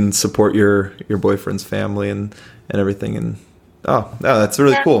nice. You can support your boyfriend's family and everything. And oh, no, that's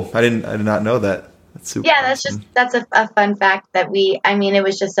really cool. I did not know that. That's super awesome. That's a fun fact that it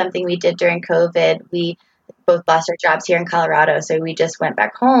was just something we did during COVID. We both lost our jobs here in Colorado, so we just went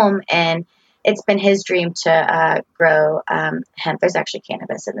back home, and it's been his dream to grow hemp. There's actually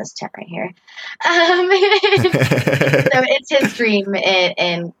cannabis in this tent right here. So it's his dream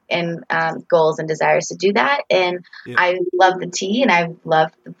and goals and desires to do that. And I love the tea and I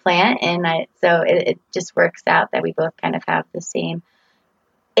love the plant. And so it just works out that we both kind of have the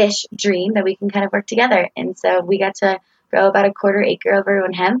same-ish dream that we can kind of work together. And so we got to grow about a 1/4 acre of our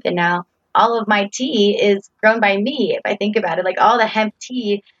own hemp. And now all of my tea is grown by me. If I think about it, like all the hemp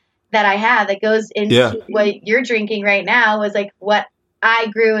tea that I have that goes into what you're drinking right now was like what I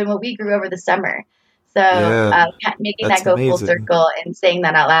grew and what we grew over the summer. So making that go full circle and saying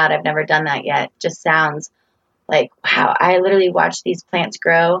that out loud, I've never done that yet, just sounds like, wow, I literally watched these plants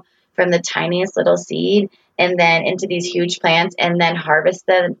grow from the tiniest little seed and then into these huge plants and then harvest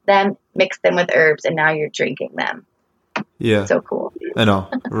them, mix them with herbs, and now you're drinking them. Yeah. So cool. I know.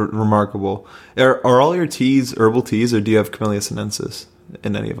 Remarkable. Are all your teas herbal teas, or do you have Camellia sinensis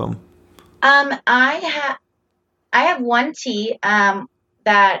in any of them? I have one tea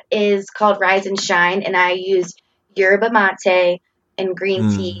that is called Rise and Shine, and I use yerba mate and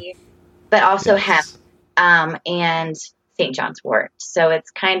green tea, but also hemp and St. John's wort. So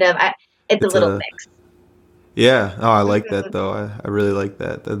it's kind of it's a little mix. Yeah. Oh, I like that though. I really like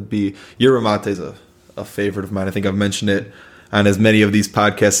that. That'd be yerba mate is a favorite of mine. I think I've mentioned it on as many of these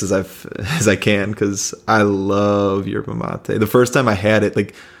podcasts as I can, because I love yerba mate. The first time I had it,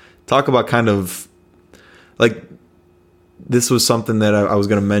 like, talk about kind of like, this was something that I was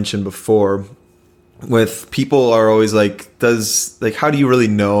going to mention before. With people are always like, how do you really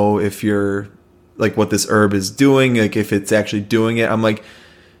know if you're like what this herb is doing, like if it's actually doing it? I'm like,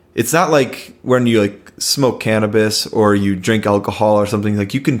 it's not like when you like smoke cannabis or you drink alcohol or something.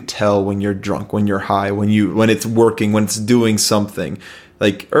 Like, you can tell when you're drunk, when you're high, when it's working, when it's doing something.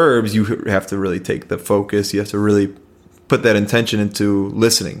 Like herbs, you have to really take the focus. You have to really put that intention into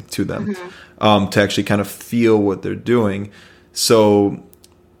listening to them, to actually kind of feel what they're doing. So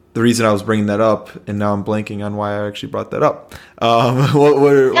the reason I was bringing that up, and now I'm blanking on why I actually brought that up. What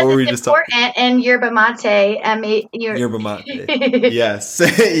were we just talking? And yerba mate. Yerba mate. Yes.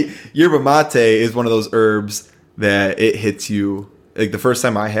 Yerba mate is one of those herbs that it hits you. Like the first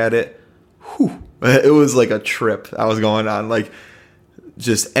time I had it, it was like a trip I was going on. Like,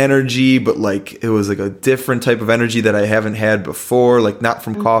 just energy, but like it was like a different type of energy that I haven't had before. Like, not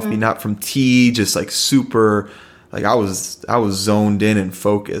from coffee, not from tea, just like super. Like I was zoned in and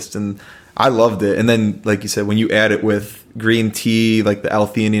focused, and I loved it. And then, like you said, when you add it with green tea, like the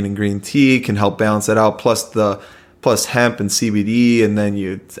L-theanine in green tea can help balance that out. Plus hemp and CBD, and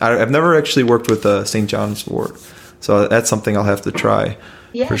then I've never actually worked with St. John's wort, so that's something I'll have to try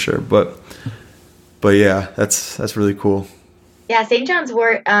for sure. But yeah, that's really cool. Yeah, St. John's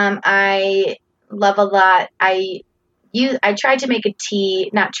wort, I love a lot. I tried to make a tea,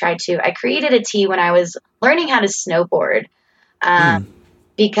 I created a tea when I was learning how to snowboard,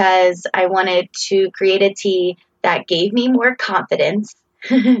 because I wanted to create a tea that gave me more confidence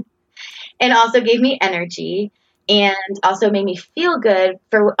and also gave me energy and also made me feel good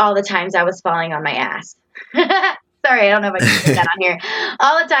for all the times I was falling on my ass. Sorry, I don't know if I can put that on here.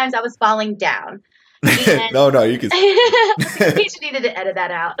 All the times I was falling down. No, you can. You just needed to edit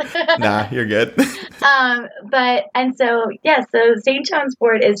that out. Nah, you're good. So St. John's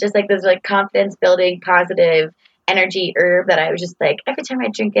wort is just like this like confidence building, positive energy herb that I was just like, every time I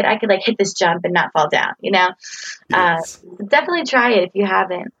drink it, I could like hit this jump and not fall down, Yes. Definitely try it if you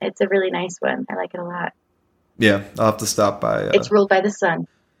haven't. It's a really nice one. I like it a lot. Yeah, I'll have to stop by. It's ruled by the sun.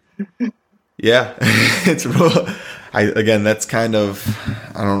 Yeah, it's real. That's kind of,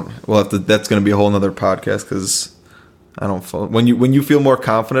 that's going to be a whole nother podcast because I don't feel, when you feel more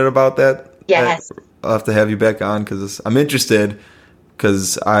confident about that. Yes. I'll have to have you back on because I'm interested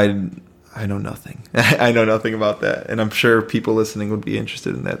because I know nothing. I know nothing about that. And I'm sure people listening would be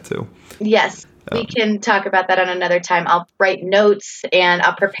interested in that too. Yes. We can talk about that on another time. I'll write notes and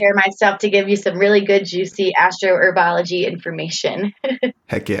I'll prepare myself to give you some really good, juicy astroherbology information.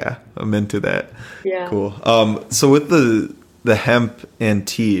 Heck yeah. I'm into that. Yeah. Cool. So with the hemp and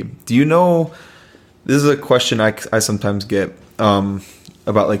tea, do you know, this is a question I sometimes get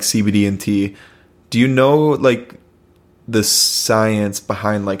about like CBD and tea. Do you know like the science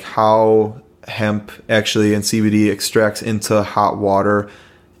behind like how hemp actually and CBD extracts into hot water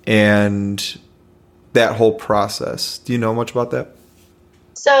and that whole process? Do you know much about that?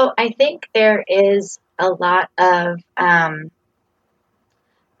 So I think there is a lot of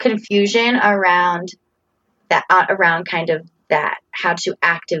confusion around that, around kind of that, how to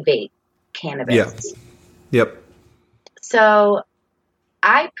activate cannabis. Yeah. Yep. So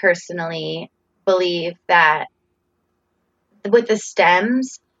I personally believe that with the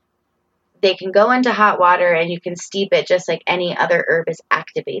stems, they can go into hot water and you can steep it just like any other herb is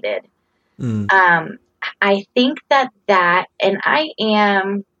activated. I think that, and I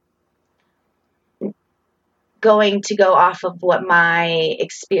am going to go off of what my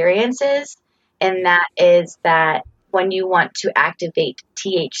experience is, and that is that when you want to activate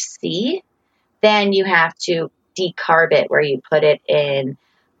THC, then you have to decarb it where you put it in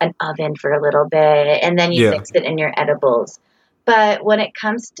an oven for a little bit and then you mix it in your edibles. But when it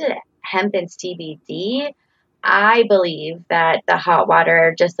comes to hemp and CBD, I believe that the hot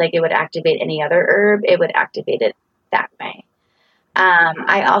water, just like it would activate any other herb, it would activate it that way.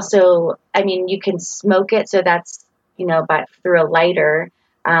 You can smoke it. So that's, through a lighter,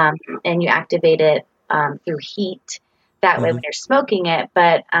 and you activate it through heat. That way when you're smoking it.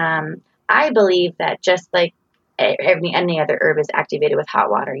 But I believe that just like any other herb is activated with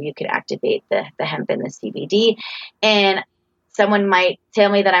hot water, you could activate the hemp and the CBD. And someone might tell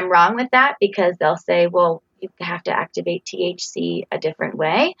me that I'm wrong with that because they'll say, well, you have to activate THC a different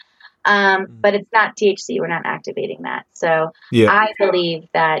way. But it's not THC. We're not activating that. So I believe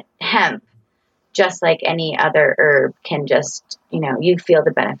that hemp, just like any other herb, can just, you feel the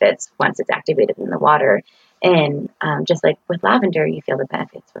benefits once it's activated in the water. And just like with lavender, you feel the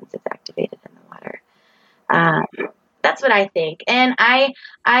benefits once it's activated in the water. That's what I think. And I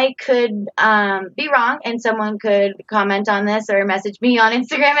could be wrong, and someone could comment on this or message me on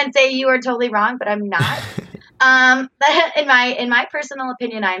Instagram and say you are totally wrong, but I'm not. In my personal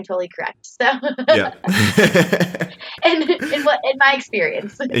opinion, I am totally correct. So yeah. in my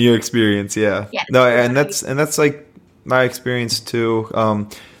experience. In your experience, yeah. Yes. No, and that's like my experience too.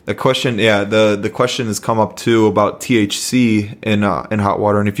 The question, the question has come up too about THC in hot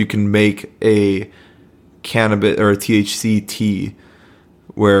water, and if you can make a cannabis or a THC tea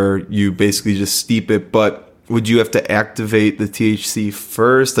where you basically just steep it, but would you have to activate the THC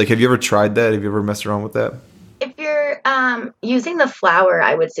first? Like, have you ever tried that? Have you ever messed around with that? If you're using the flower,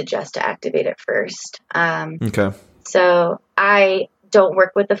 I would suggest to activate it first. Okay. So I don't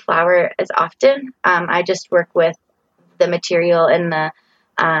work with the flower as often. I just work with the material and the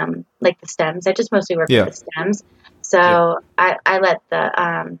like the stems. I just mostly work with the stems. So I let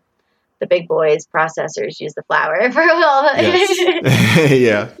the big boys processors use the flower for a while. Yes.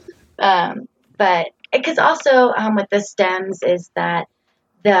 Yeah. But because also with the stems is that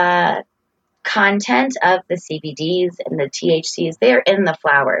the content of the CBDs and the THCs, they're in the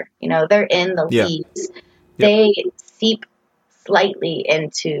flower, they're in the leaves. They seep slightly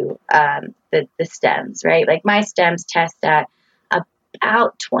into the stems, right? Like my stems test at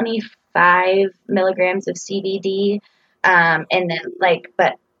about 25 milligrams of CBD. And then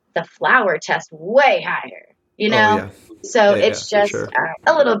but the flower tests way higher, So it's just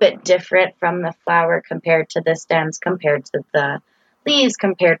a little bit different from the flower compared to the stems, compared to the leaves,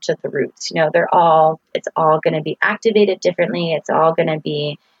 compared to the roots. It's all going to be activated differently. It's all going to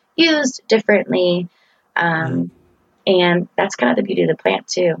be used differently. And that's kind of the beauty of the plant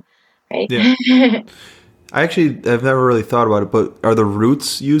too, right? Yeah. I've never really thought about it, but are the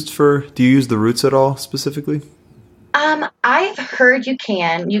roots used do you use the roots at all specifically? I've heard you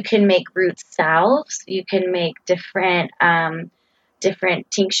can make root salves. You can make different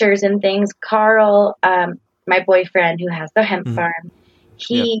tinctures and things. Carl, my boyfriend who has the hemp Mhm. farm,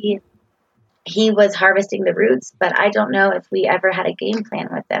 Yeah. he was harvesting the roots, but I don't know if we ever had a game plan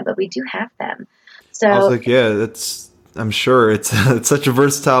with them, but we do have them. I was So, like, yeah, I'm sure it's it's such a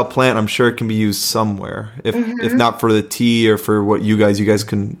versatile plant. I'm sure it can be used somewhere. If mhm. not for the tea or for what you guys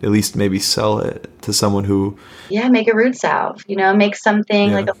can at least maybe sell it to someone who, Yeah, make a root salve, make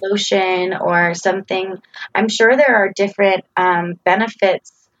something like yeah, a lotion or something. I'm sure there are different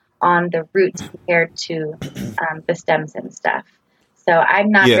benefits on the roots compared to the stems and stuff. So I'm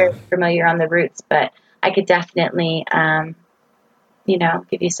not very yeah, familiar on the roots, but I could definitely,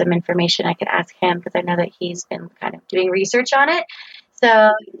 give you some information. I could ask him because I know that he's been kind of doing research on it. So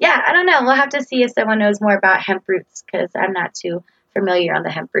yeah, I don't know. We'll have to see if someone knows more about hemp roots because I'm not too familiar on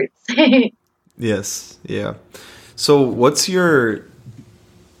the hemp roots. yes, yeah. So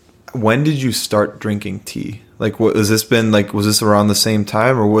when did you start drinking tea? Like, what has this been like? Was this around the same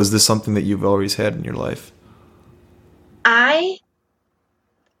time, or was this something that you've always had in your life? I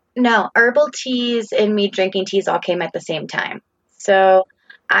No, herbal teas and me drinking teas all came at the same time. So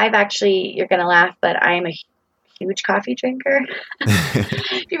you're going to laugh, but I am a huge coffee drinker.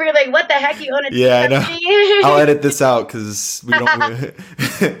 People are like, what the heck? You own a tea Yeah, I know. I'll company? edit this out because we don't.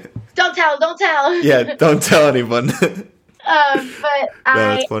 Don't tell, don't tell. Yeah, don't tell anyone. But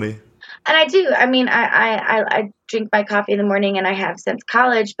No, that's funny. I do. I mean, I drink my coffee in the morning and I have since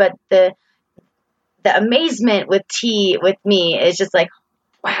college, but the amazement with tea with me is just like,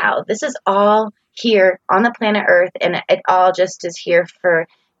 wow, this is all here on the planet Earth, and it all just is here for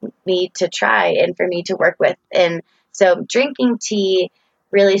me to try and for me to work with. And so drinking tea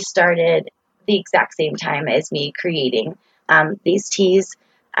really started the exact same time as me creating these teas.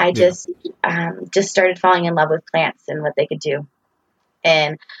 I Yeah, just started falling in love with plants and what they could do.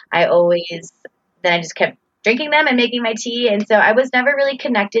 And I always, then I just kept drinking them and making my tea. And so I was never really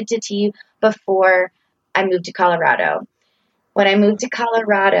connected to tea before I moved to Colorado. When I moved to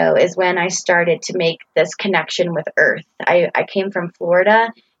Colorado is when I started to make this connection with Earth. I came from Florida,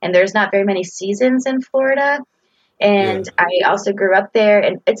 and there's not very many seasons in Florida. yeah, And I also grew up there,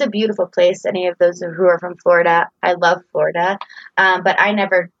 and it's a beautiful place. Any of those who are from Florida, I love Florida. But I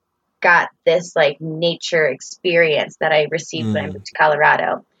never got this like nature experience that I received when I moved to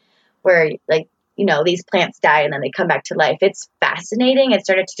Colorado, where these plants die and then they come back to life. It's fascinating. It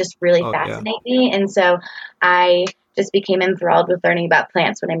started to just really oh yeah, fascinate me. And so I just became enthralled with learning about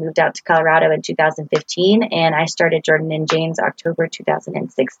plants when I moved out to Colorado in 2015. And I started Jordan and Jane's October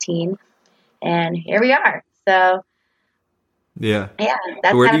 2016. And here we are. So yeah. yeah, So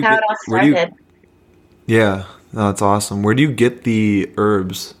that's where do kind of you how it get? all Where do you? started. Yeah, no, that's awesome. Where do you get the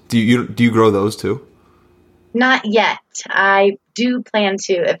herbs? Do you grow those too? Not yet. I do plan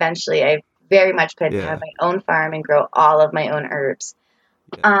to eventually. I very much plan to have Yeah, my own farm and grow all of my own herbs.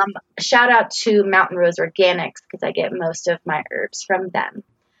 yeah, Shout out to Mountain Rose Organics because I get most of my herbs from them.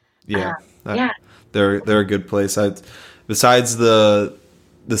 yeah. Um, Uh, yeah. they're a good place. Besides the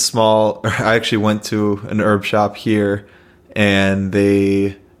small, I actually went to an herb shop here, and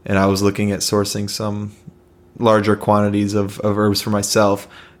I was looking at sourcing some larger quantities of herbs for myself,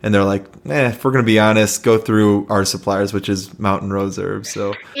 and they're like, if we're gonna be honest, go through our suppliers, which is Mountain Rose Herbs.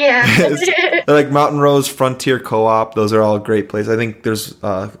 So Yeah. they're like Mountain Rose, Frontier Co-op. Those are all great places. I think there's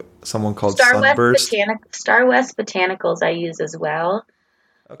someone called Sunburst. Star West Botanicals I use as well.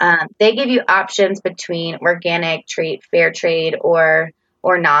 Okay. They give you options between organic, trade, fair trade, or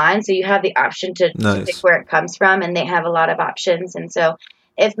non. So you have the option to pick Nice. where it comes from, and they have a lot of options. And so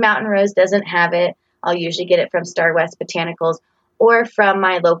if Mountain Rose doesn't have it, I'll usually get it from Star West Botanicals or from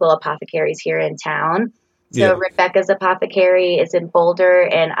my local apothecaries here in town. So Yeah. Rebecca's Apothecary is in Boulder,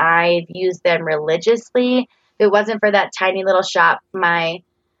 and I've used them religiously. If it wasn't for that tiny little shop, my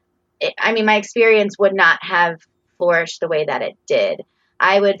experience would not have flourished the way that it did.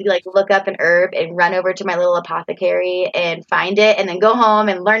 I would like look up an herb and run over to my little apothecary and find it and then go home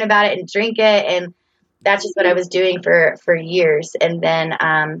and learn about it and drink it, and that's just what I was doing for years. And then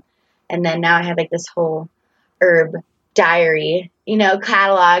now I have like this whole herb diary,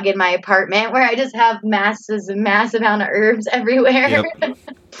 catalog in my apartment where I just have mass amount of herbs everywhere. Yep.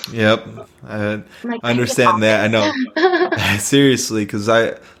 Yep. I I'm like, I need understand that. I know. all this. Seriously, because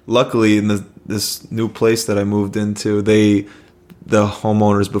luckily in this new place that I moved into, the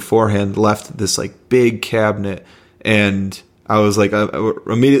homeowners beforehand left this like big cabinet, and I was like,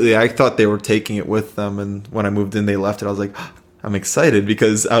 immediately I thought they were taking it with them, and when I moved in, they left it. I was like, I'm excited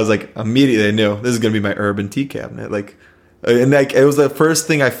because I was like, immediately I knew this is gonna be my herb and tea cabinet, like, and like it was the first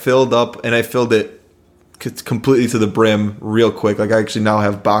thing I filled up, and I filled it completely to the brim real quick. Like I actually now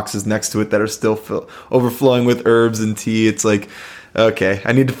have boxes next to it that are still overflowing with herbs and tea. It's like, okay,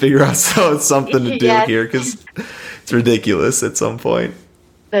 I need to figure out something to do Yes. here because it's ridiculous at some point.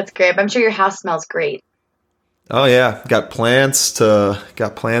 That's great. I'm sure your house smells great. Oh yeah, got plants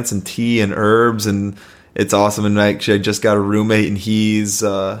and tea and herbs, and it's awesome. And actually, I just got a roommate, and he's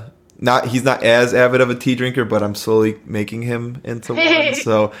not as avid of a tea drinker, but I'm slowly making him into one.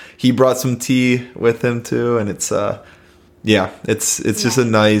 So he brought some tea with him too, and it's just a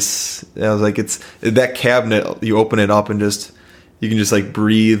nice. I was like, it's that cabinet. You open it up and you can just like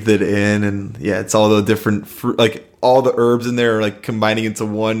breathe it in, and yeah, it's all the different fruit, like all the herbs in there are like combining into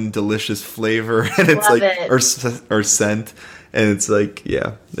one delicious flavor, and it's Love like it. or scent, and it's like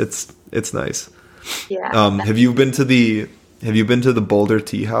it's nice. Yeah. Have you been to the Boulder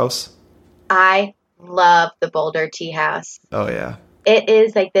Tea House? I love the Boulder Tea House. Oh yeah, It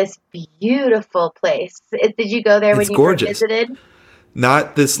is like this beautiful place. Did you go there when it's you gorgeous. visited?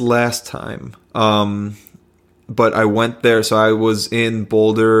 Not this last time, but I went there. So I was in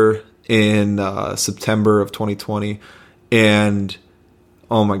Boulder in September of 2020, and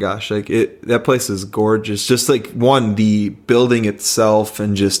oh my gosh, that place is gorgeous. Just like the building itself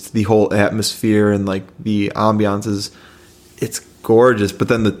and just the whole atmosphere and like the ambiance it's gorgeous. But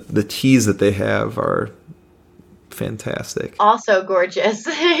then the teas that they have are fantastic. Also gorgeous.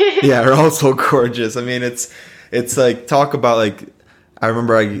 Yeah, they're also gorgeous. I mean, it's like talk about like I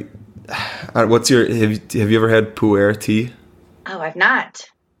remember have you ever had pu'er tea? Oh, I've not.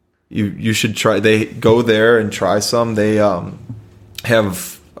 You should try. They go there and try some. They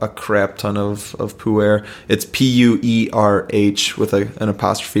have a crap ton of pu'er. It's PUERH with an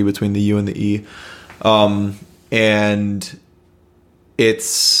apostrophe between the U and the E, and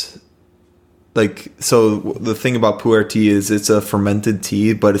it's like, so the thing about pu'er tea is it's a fermented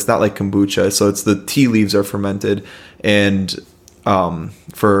tea, but it's not like kombucha. So it's the tea leaves are fermented and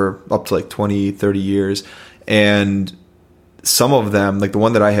for up to like 20, 30 years, and some of them, like the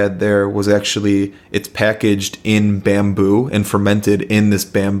one that I had there, was actually, it's packaged in bamboo and fermented in this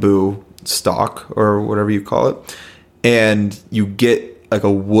bamboo stalk or whatever you call it. And you get like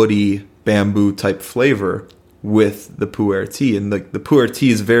a woody bamboo type flavor with the pu'er tea. And like the pu'er tea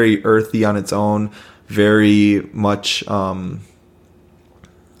is very earthy on its own, very much, how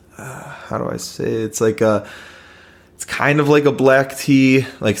do I say it? It's like it's kind of like a black tea,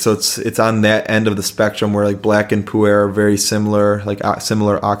 like, so it's on that end of the spectrum where like black and pu'er are very similar, like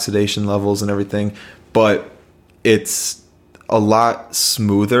similar oxidation levels and everything, but it's a lot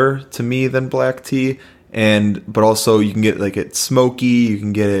smoother to me than black tea, but also you can get like it smoky, you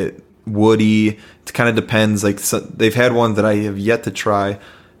can get it woody. It kind of depends. Like they've had one that I have yet to try.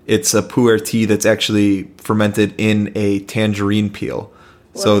 It's a pu'er tea that's actually fermented in a tangerine peel.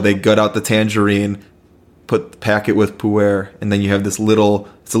 Wow. So they gut out the tangerine, pack it with pu'er, and then you have this little,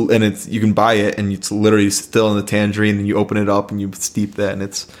 and you can buy it, and it's literally still in the tangerine, and you open it up and you steep that,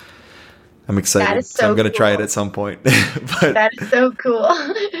 and I'm excited. That is so I'm gonna cool. try it at some point. But that is so cool.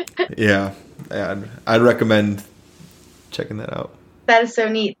 yeah, I'd recommend checking that out. That is so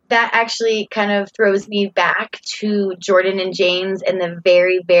neat. That actually kind of throws me back to Jordan and James and the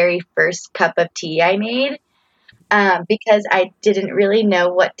very, very first cup of tea I made. Because I didn't really know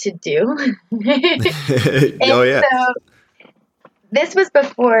what to do. Oh yeah. So this was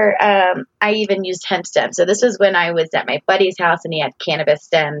before I even used hemp stems. So this was when I was at my buddy's house and he had cannabis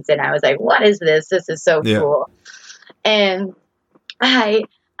stems, and I was like, "What is this? This is so cool!" And I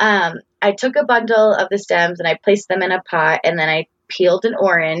took a bundle of the stems and I placed them in a pot, and then I peeled an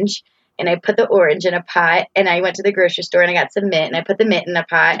orange. And I put the orange in a pot, and I went to the grocery store and I got some mint, and I put the mint in a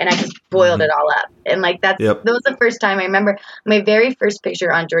pot, and I just boiled it all up. And like that was the first time I remember. My very first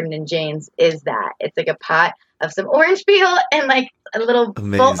picture on Jordan and James is that it's like a pot of some orange peel and like a little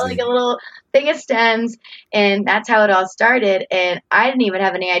bowl, like a little thing of stems, and that's how it all started. And I didn't even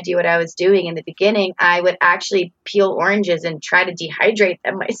have any idea what I was doing in the beginning. I would actually peel oranges and try to dehydrate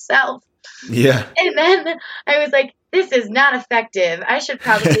them myself. Yeah. And then I was like, this is not effective. I should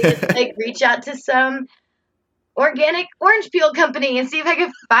probably just like reach out to some organic orange peel company and see if I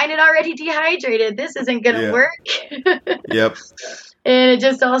can find it already dehydrated. This isn't going to work. Yep. And it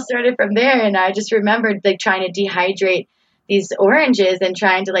just all started from there. And I just remembered like trying to dehydrate these oranges and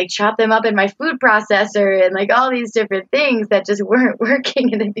trying to like chop them up in my food processor and like all these different things that just weren't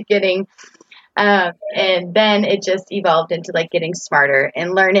working in the beginning. And then it just evolved into like getting smarter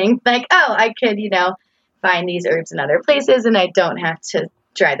and learning like, oh, I could, find these herbs in other places and I don't have to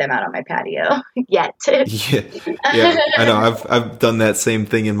dry them out on my patio yet. Yeah, I know. I've done that same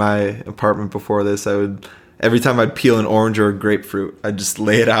thing in my apartment before this. Every time I'd peel an orange or a grapefruit, I'd just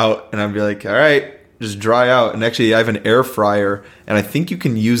lay it out and I'd be like, all right, just dry out. And actually, I have an air fryer, and I think you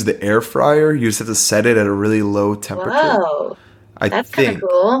can use the air fryer. You just have to set it at a really low temperature. Whoa, that's kind of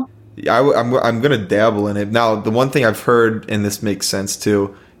cool. I'm gonna dabble in it. Now, the one thing I've heard, and this makes sense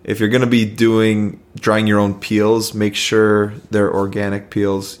too, if you're gonna be drying your own peels, make sure they're organic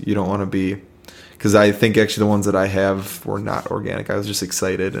peels. You don't want to be, because I think actually the ones that I have were not organic. I was just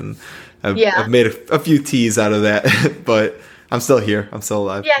excited, and I've made a few teas out of that, but I'm still here. I'm still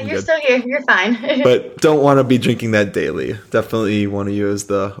alive. Yeah, you're still here. You're fine. But don't want to be drinking that daily. Definitely want to use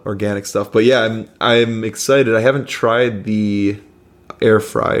the organic stuff. But yeah, I'm excited. I haven't tried the air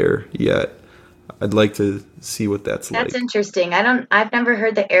fryer yet. I'd like to see what that's like. That's interesting. I've never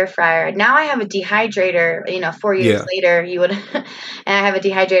heard the air fryer. Now I have a dehydrator, 4 years later, you would, and I have a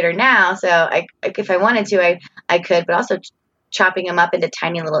dehydrator now. So if I wanted to, I could, but also chopping them up into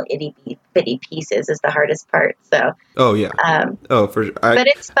tiny little itty bitty pieces is the hardest part. So. Oh yeah. For sure. But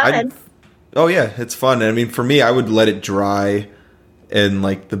it's fun. Oh yeah, it's fun. I mean, for me, I would let it dry in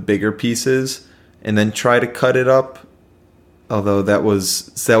like the bigger pieces and then try to cut it up. Although that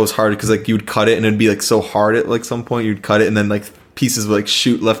was hard because like you would cut it and it'd be like so hard at like some point you'd cut it and then like pieces would like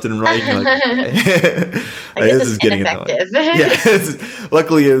shoot left and right. And like, this is getting ineffective. Yeah.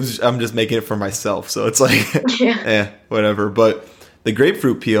 Luckily, I'm just making it for myself, so it's like whatever. But the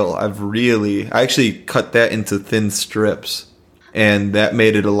grapefruit peel, I actually cut that into thin strips, and that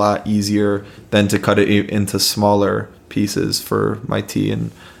made it a lot easier than to cut it into smaller pieces for my tea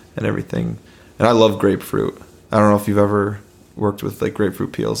and everything. And I love grapefruit. I don't know if you've ever worked with like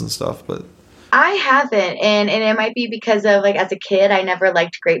grapefruit peels and stuff, but I haven't, and it might be because of like as a kid I never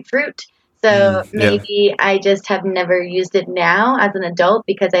liked grapefruit, so maybe I just have never used it now as an adult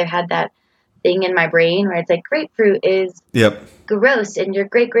because I've had that thing in my brain where it's like grapefruit is gross and your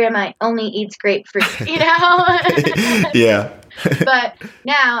great grandma only eats grapefruit, Yeah. But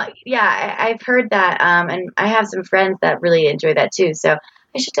now, I've heard that, and I have some friends that really enjoy that too, so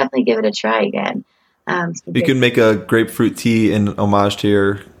I should definitely give it a try again. You can make a grapefruit tea in homage to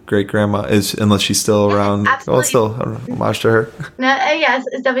your great grandma, unless she's still around. Absolutely. Well, still homage to her. No, yes,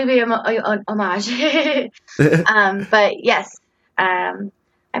 it's definitely a homage. But yes,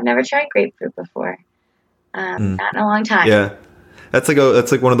 I've never tried grapefruit before. Not in a long time. Yeah, that's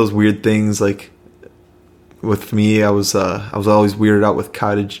like one of those weird things. Like with me, I was always weirded out with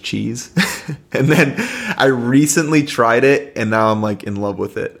cottage cheese, and then I recently tried it, and now I'm like in love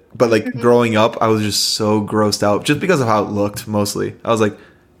with it. But like growing up, I was just so grossed out just because of how it looked. Mostly, I was like,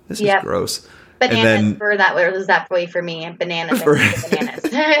 "This is gross." Bananas were that. Where was that way for me? Bananas.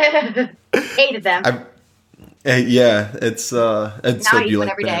 Hated them. It's so you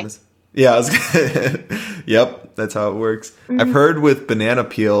like bananas. Day. Yeah, yep, that's how it works. I've heard with banana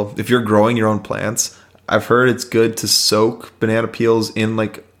peel, if you're growing your own plants, I've heard it's good to soak banana peels in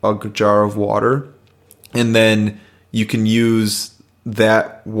like a jar of water, and then you can use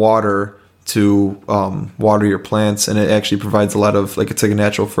that water to water your plants, and it actually provides a lot of it's like a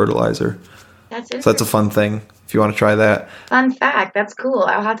natural fertilizer. So that's a fun thing if you want to try that. Fun fact. That's cool.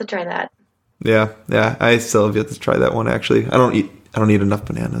 I'll have to try that. Yeah. I still have yet to try that one. Actually, I don't eat enough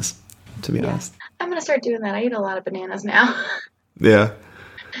bananas, to be honest. I'm gonna start doing that. I eat a lot of bananas now. Yeah.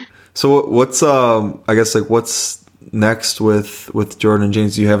 So what's I guess like what's next with Jordan and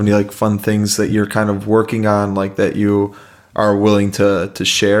James? Do you have any like fun things that you're kind of working on, like that you are willing to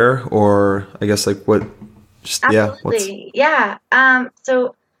share, or I guess like what? Just, absolutely.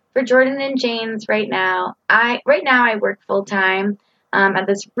 So for Jordan and James right now I work full time at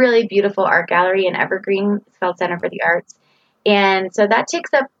this really beautiful art gallery in Evergreen. It's called Center for the Arts, and so that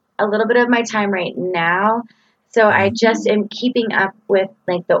takes up a little bit of my time right now. So I just am keeping up with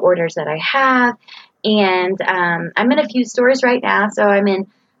like the orders that I have, and I'm in a few stores right now. So I'm in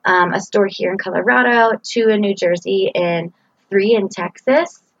a store here in Colorado, 2 in New Jersey, and 3 in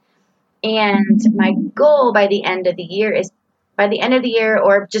Texas. And my goal by the end of the year,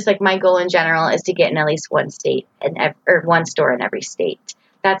 or just like my goal in general, is to get in at least one state or one store in every state.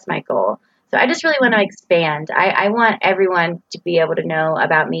 That's my goal. So I just really want to expand. I want everyone to be able to know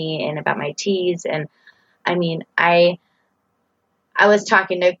about me and about my teas. And I mean, I was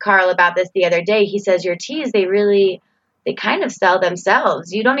talking to Carl about this the other day. He says your teas, they kind of sell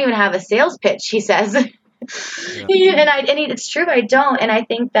themselves. You don't even have a sales pitch, he says. Yeah. And it's true. I don't. And I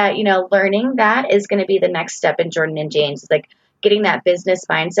think that, learning that is going to be the next step in Jordan and James. It's like getting that business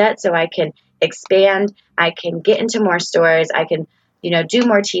mindset so I can expand. I can get into more stores. I can, do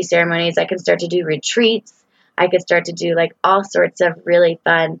more tea ceremonies. I can start to do retreats. I could start to do like all sorts of really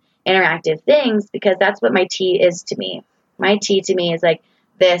fun interactive things, because that's what my tea is to me. My tea to me is like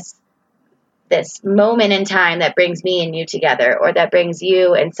this this moment in time that brings me and you together, or that brings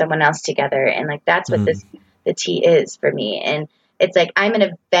you and someone else together. And like, that's what the tea is for me. And it's like, I'm an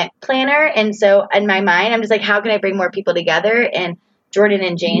event planner. And so in my mind, I'm just like, how can I bring more people together? And Jordan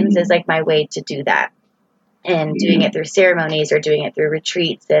and Jane's is like my way to do that, and doing it through ceremonies or doing it through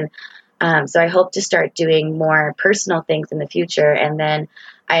retreats. And so I hope to start doing more personal things in the future. And then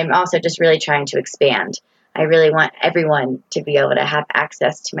I'm also just really trying to expand. I really want everyone to be able to have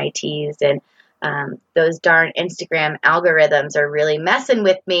access to my teas. And those darn Instagram algorithms are really messing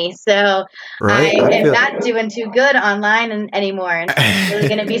with me. So I am not doing too good online anymore. And so there's really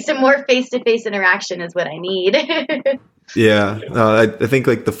going to be some more face-to-face interaction is what I need. Yeah, I think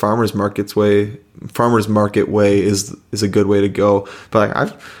like the farmers market way is a good way to go. But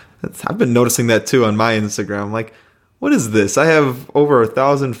like, I've been noticing that too on my Instagram. Like, what is this? I have over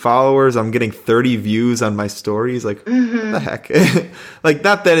 1,000 followers. I'm getting 30 views on my stories. Like, what the heck? Like,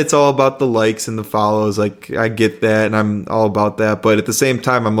 not that it's all about the likes and the follows. Like, I get that, and I'm all about that. But at the same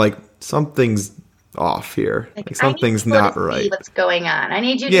time, I'm like, something's off here. Like something's not right. What's going on? I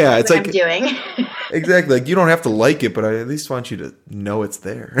need you to see what I'm doing. Exactly. Like, you don't have to like it, but I at least want you to know it's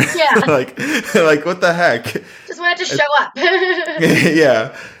there. Yeah. like what the heck? Just want it to show up.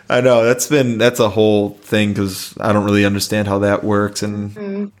 Yeah, I know. That's a whole thing because I don't really understand how that works.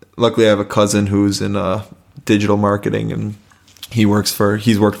 And luckily, I have a cousin who's in digital marketing, and he's worked for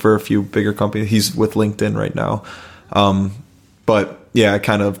a few bigger companies. He's with LinkedIn right now. But yeah, I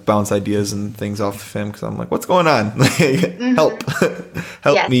kind of bounce ideas and things off of him because I'm like, what's going on? Like,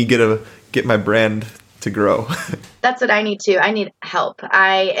 help me get my brand to grow. That's what I need too. I need help.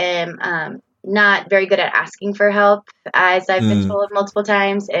 I am not very good at asking for help, as I've been told multiple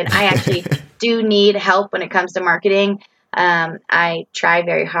times, and I actually do need help when it comes to marketing. I try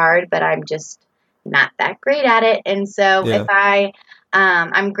very hard, but I'm just not that great at it. And so if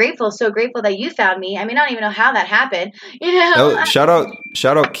I'm so grateful that you found me. I mean, I don't even know how that happened. You know, shout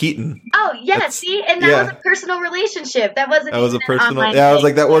out Keaton. Oh yeah, see, and that was a personal relationship. That was a personal. Yeah, I was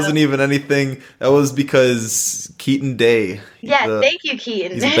like, that wasn't even anything. That was because Keaton Day. Thank you,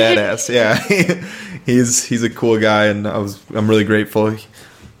 Keaton. He's a badass. Yeah, he's a cool guy, and I'm really grateful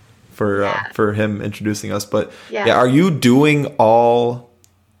for him introducing us. But are you doing all?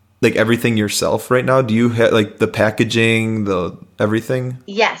 Like everything yourself right now? Do you have like the packaging, the everything?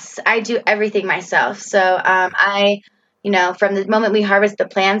 Yes, I do everything myself. So from the moment we harvest the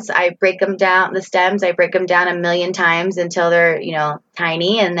plants, I break them down, the stems, I break them down 1,000,000 times until they're,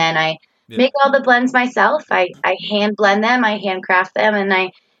 tiny. And then I make all the blends myself. I hand blend them, I handcraft them, and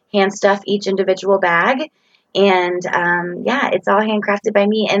I hand stuff each individual bag. And it's all handcrafted by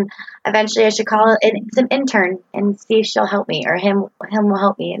me. And eventually I should call some intern and see if she'll help me, or him will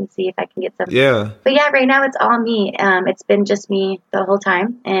help me, and see if I can get some. Yeah. But yeah, right now it's all me. It's been just me the whole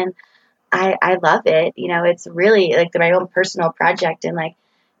time, and I love it. It's really like my own personal project, and like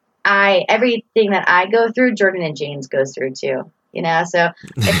everything that I go through, Jordan and Jane's goes through too. So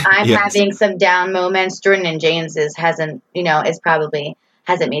if I'm having some down moments, Jordan and Jane's hasn't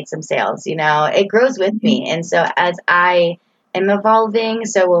made some sales. It grows with me. And so as I am evolving,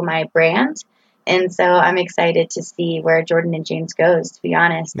 so will my brand. And so I'm excited to see where Jordan and Jane's goes, to be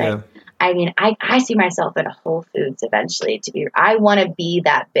honest. Yeah. I see myself at a Whole Foods eventually. I want to be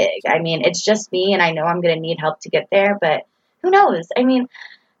that big. I mean, it's just me, and I know I'm going to need help to get there, but who knows? I mean,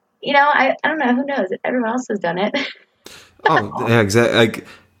 I don't know. Who knows? Everyone else has done it. Oh, yeah, exactly. Like,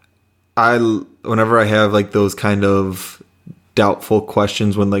 whenever I have like those kind of doubtful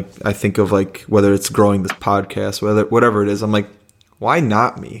questions, when like I think of like whether it's growing this podcast, whatever it is, I'm like, why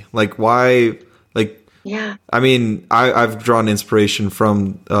not me? Like, why? Like, yeah. I mean, I've drawn inspiration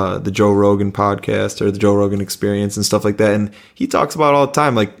from the Joe Rogan podcast or the Joe Rogan Experience and stuff like that, and he talks about it all the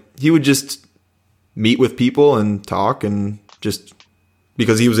time. Like, he would just meet with people and talk, and just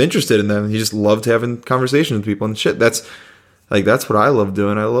because he was interested in them, he just loved having conversations with people and shit. That's what I love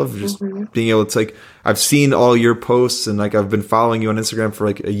doing. I love just being able to, like, I've seen all your posts, and like I've been following you on Instagram for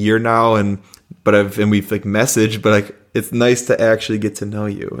like a year now, and we've like messaged, but like it's nice to actually get to know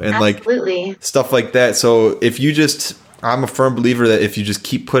you and Absolutely. Like stuff like that. So I'm a firm believer that if you just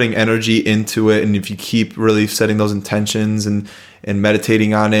keep putting energy into it, and if you keep really setting those intentions and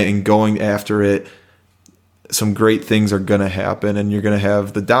meditating on it and going after it, some great things are going to happen, and you're going to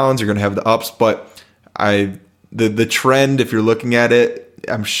have the downs, you're going to have the ups, but the trend, if you're looking at it,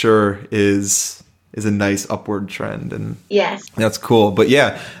 I'm sure is a nice upward trend, and yes, that's cool. But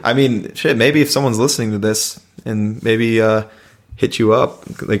yeah, I mean, shit, maybe if someone's listening to this and maybe hit you up.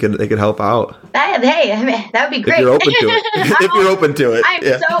 They could help out. Hey, I mean, that would be great. If you're open to it. If you're open to it. I'm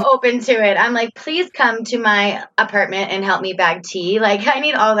so open to it. I'm like, please come to my apartment and help me bag tea. Like, I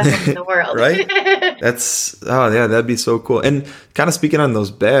need all the help in the world. Right? That'd be so cool. And kind of speaking on those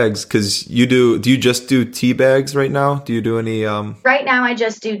bags, because do you just do tea bags right now? Do you do any? Right now, I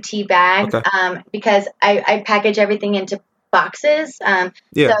just do tea bags because I package everything into boxes.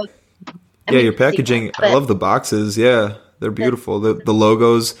 Yeah. So, your packaging. I love the boxes. Yeah. They're beautiful. The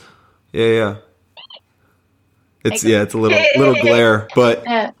logos. Yeah. It's a little glare, but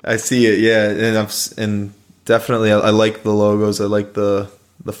I see it. Yeah. And definitely I like the logos. I like the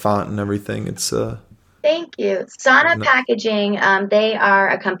font and everything. It's Thank you. Sana Packaging, they are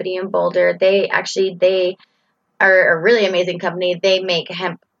a company in Boulder. They are a really amazing company. They make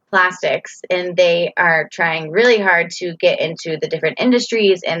hemp plastics, and they are trying really hard to get into the different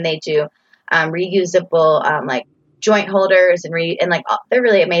industries, and they do reusable like joint holders and they're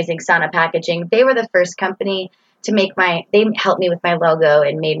really amazing. Sana Packaging. They were the first company to make they helped me with my logo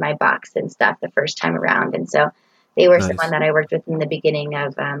and made my box and stuff the first time around. And so they were someone that I worked with in the beginning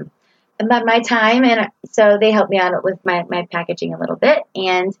of about my time. And so they helped me out with my packaging a little bit.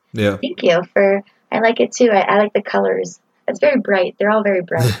 And thank you I like it too. I like the colors. It's very bright. They're all very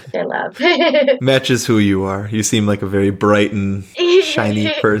bright, which I love. Matches who you are. You seem like a very bright and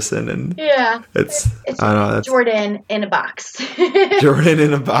shiny person, and it's I don't know, that's Jordan in a box. Jordan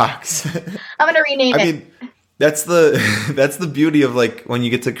in a box. I'm gonna rename it. I mean, that's the beauty of like when you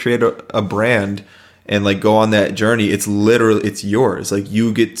get to create a brand and like go on that journey. It's yours. Like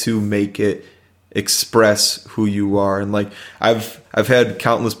you get to make it express who you are. And like I've had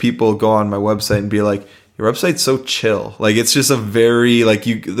countless people go on my website and be like, your website's so chill. Like it's just a very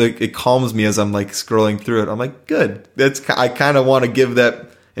it calms me as I'm like scrolling through it. I'm like, good. I kind of want to give that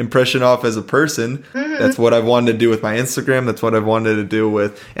impression off as a person. Mm-hmm. That's what I've wanted to do with my Instagram. That's what I've wanted to do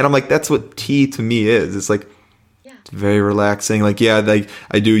with, and I'm like, that's what tea to me is. It's like, it's very relaxing. Like, I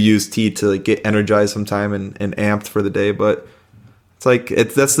do use tea to like get energized sometime and amped for the day, but it's like,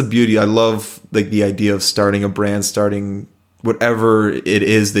 that's the beauty. I love like the idea of starting a brand, starting whatever it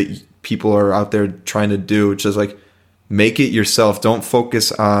is that people are out there trying to do. It's just like, make it yourself. Don't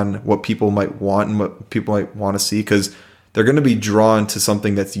focus on what people might want and what people might want to see, because they're going to be drawn to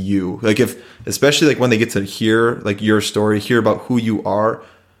something that's you. Like especially like when they get to hear like your story, hear about who you are,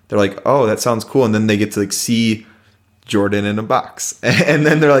 they're like, oh, that sounds cool. And then they get to like see Jordan in a box. And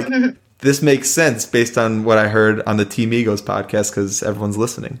then they're like, this makes sense based on what I heard on the Tea Migos podcast, because everyone's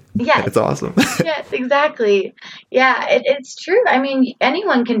listening. Yeah. It's awesome. Yes, exactly. Yeah, it's true. I mean,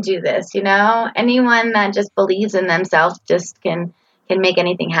 anyone can do this, anyone that just believes in themselves just can make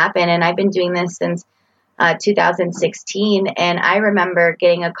anything happen. And I've been doing this since 2016. And I remember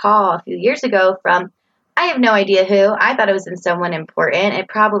getting a call a few years ago from, I have no idea who. I thought it was in someone important. It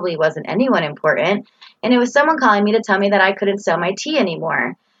probably wasn't anyone important. And it was someone calling me to tell me that I couldn't sell my tea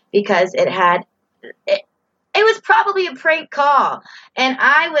anymore, because it was probably a prank call. And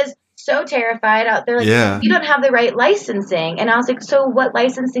I was so terrified out there. Like, you don't have the right licensing. And I was like, so what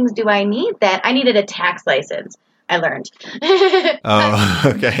licensings do I need then? I needed a tax license, I learned. Oh,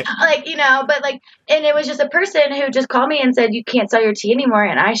 okay. And it was just a person who just called me and said, you can't sell your tea anymore.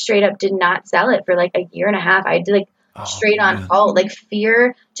 And I straight up did not sell it for like a year and a half. I did straight on halt. Like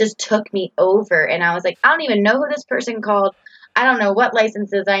fear just took me over. And I was like, I don't even know who this person called. I don't know what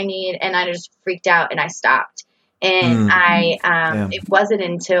licenses I need. And I just freaked out and I stopped. And it wasn't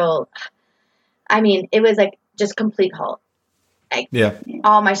until, it was like just complete halt.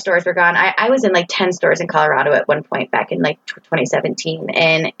 All my stores were gone. I was in like 10 stores in Colorado at one point back in like 2017.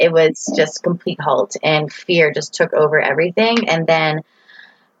 And it was just complete halt, and fear just took over everything. And then,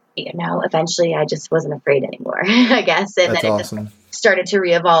 eventually I just wasn't afraid anymore, I guess. And That's then it awesome. just started to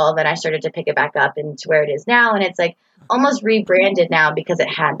re-evolve, and I started to pick it back up into where it is now. And it's like almost rebranded now because it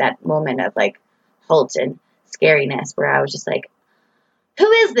had that moment of like halt and scariness where I was just like, who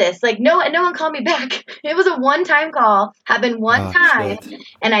is this? Like, no one called me back. It was a one-time call, happened one time. Shit.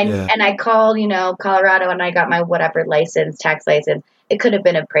 And I called, Colorado, and I got my whatever license, tax license. It could have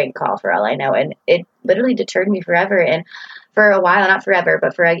been a prank call for all I know. And it literally deterred me forever. And for a while, not forever,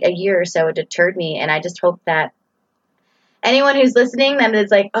 but for a year or so, it deterred me. And I just hope that anyone who's listening that is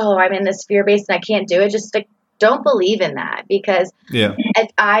like, oh, I'm in this fear base and I can't do it, just like, don't believe in that. Because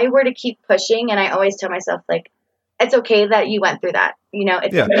if I were to keep pushing, and I always tell myself, like, it's okay that you went through that.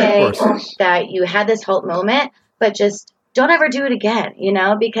 It's okay that you had this halt moment, but just don't ever do it again,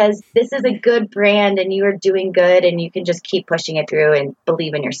 because this is a good brand and you are doing good, and you can just keep pushing it through and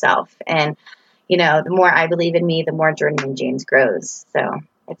believe in yourself. And, the more I believe in me, the more Jordan and James grows. So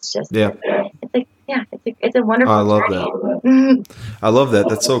it's just, it's like, it's It's a wonderful I love journey. that. I love that.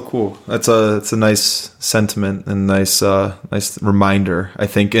 That's so cool. It's a nice sentiment and nice reminder, I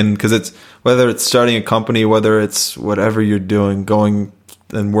think. And because it's whether it's starting a company, whether it's whatever you're doing, going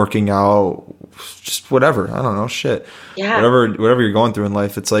and working out, just whatever. I don't know, shit. Yeah. Whatever you're going through in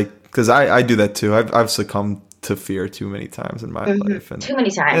life, it's like, because I do that too. I've succumbed to fear too many times in my life, and too many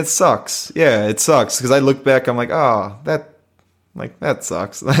times. it sucks. Yeah, it sucks because I look back, I'm like, oh, that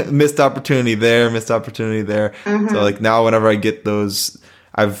sucks. Missed opportunity there. So like now, whenever I get those,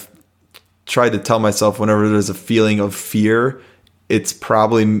 I've tried to tell myself whenever there's a feeling of fear, it's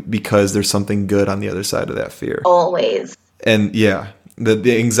probably because there's something good on the other side of that fear. Always. And yeah,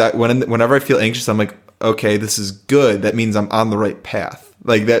 the anxiety, whenever I feel anxious, I'm like, okay, this is good. That means I'm on the right path.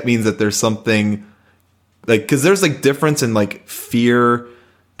 Like that means that there's something, like, because there's like difference in like fear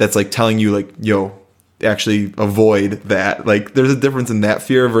that's like telling you like, yo, actually avoid that. Like there's a difference in that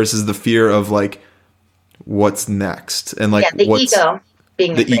fear versus the fear of like what's next and like the ego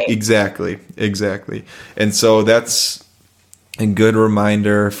being exactly. And so that's a good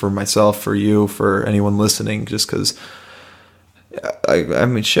reminder for myself, for you, for anyone listening, just because I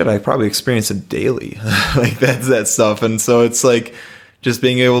mean shit, I probably experience it daily. Like that's that stuff. And so it's like just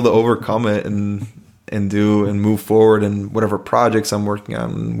being able to overcome it and do and move forward in whatever projects I'm working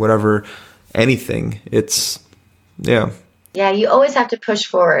on, whatever, anything. It's, yeah. Yeah, you always have to push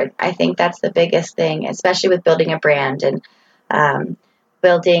forward. I think that's the biggest thing, especially with building a brand and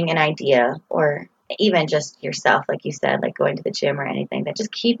building an idea, or even just yourself, like you said, like going to the gym or anything, that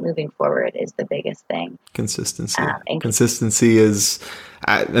just keep moving forward is the biggest thing. Consistency. Consistency is,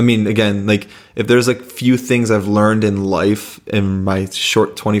 I mean, again, like if there's like few things I've learned in life in my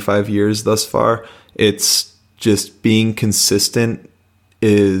short 25 years thus far, it's just being consistent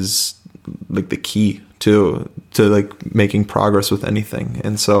is like the key to like making progress with anything.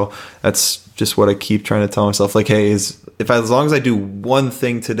 And so that's just what I keep trying to tell myself, like, hey, as long as I do one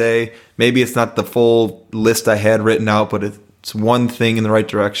thing today, maybe it's not the full list I had written out, but it's one thing in the right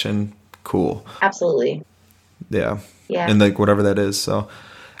direction. Cool. Absolutely. Yeah. And like whatever that is. So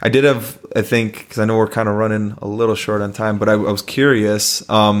I did have, I think, because I know we're kind of running a little short on time, but I was curious.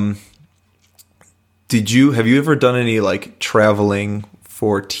 Have you ever done any like traveling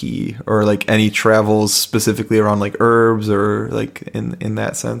for tea, or like any travels specifically around like herbs, or like in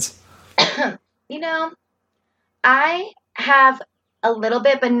that sense? I have a little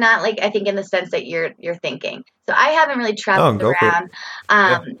bit, but not like, I think in the sense that you're thinking. So I haven't really traveled around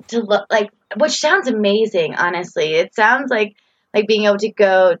to look like, which sounds amazing, honestly. It sounds like being able to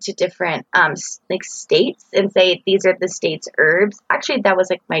go to different like states and say these are the state's herbs. Actually, that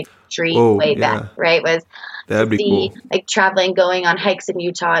was like my dream back, right? Was that'd be cool. Like traveling, going on hikes in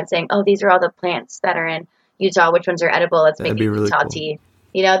Utah and saying, oh, these are all the plants that are in Utah. Which ones are edible? Let's make Utah tea.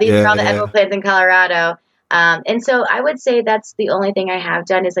 These are all the edible plants in Colorado. And so I would say that's the only thing I have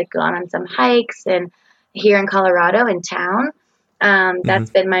done is like gone on some hikes and here in Colorado in town. That's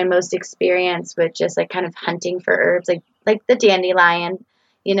been my most experience with just like kind of hunting for herbs, like the dandelion.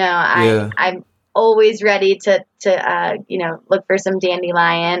 I'm always ready to look for some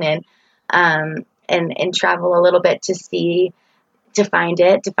dandelion and travel a little bit to find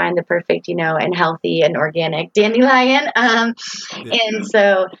the perfect, and healthy and organic dandelion. And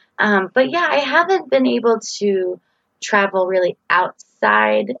so, but yeah, I haven't been able to travel really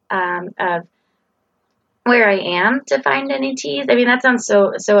outside of where I am to find any teas. I mean, that sounds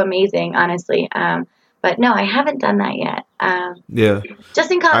so amazing, honestly. But no, I haven't done that yet.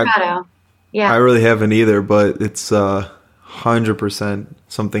 Just in Colorado. I really haven't either, but it's 100%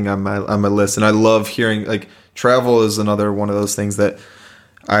 something on my list. And I love hearing, like, travel is another one of those things that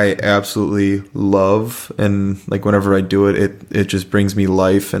I absolutely love. And like whenever I do it just brings me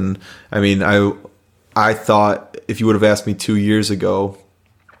life. And I mean, I thought if you would have asked me 2 years ago,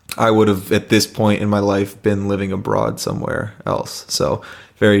 I would have at this point in my life been living abroad somewhere else. So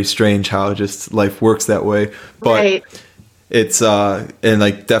very strange how just life works that way. But it's and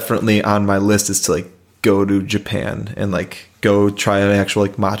like definitely on my list is to like go to Japan and like go try an actual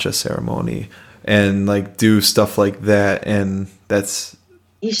like matcha ceremony and like do stuff like that. And that's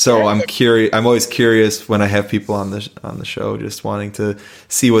so I'm curious. I'm always curious when I have people on the show, just wanting to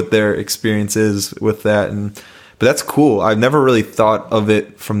see what their experience is with that. But that's cool. I've never really thought of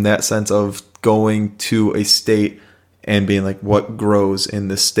it from that sense of going to a state and being like, what grows in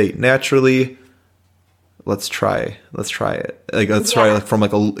this state naturally? Let's try it. Like, let's try it from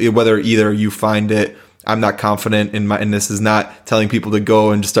like whether either you find it. I'm not confident and this is not telling people to go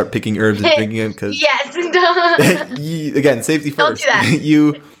and just start picking herbs and drinking them because yes, again, safety first. Don't do that.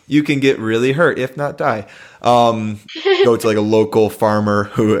 You you can get really hurt, if not die. Go to like a local farmer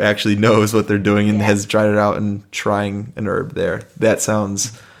who actually knows what they're doing and has tried it out and trying an herb there. That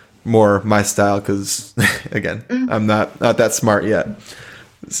sounds more my style because, again, I'm not that smart yet.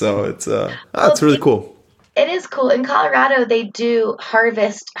 So it's really cool. It is cool. In Colorado, they do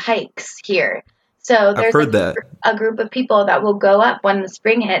harvest hikes here. So there's a group of people that will go up when the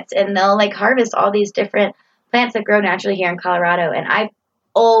spring hits, and they'll like harvest all these different plants that grow naturally here in Colorado. And I've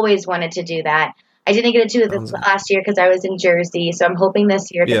always wanted to do that. I didn't get to do it this last year because I was in Jersey. So I'm hoping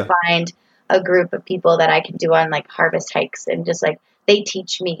this year to find a group of people that I can do on like harvest hikes, and just like they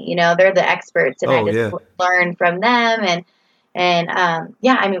teach me, you know, they're the experts, and I just learn from them. And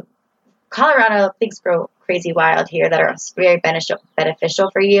I mean, Colorado, things grow crazy wild here that are very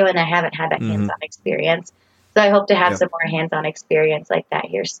beneficial for you, and I haven't had that hands-on experience. So I hope to have some more hands-on experience like that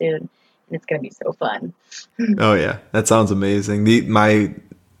here soon, and it's going to be so fun. Oh yeah, that sounds amazing. My,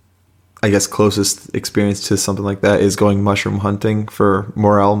 I guess, closest experience to something like that is going mushroom hunting for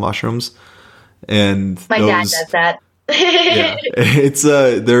morel mushrooms, and my dad does that. Yeah, it's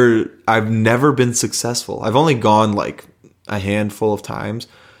I've never been successful. I've only gone like a handful of times.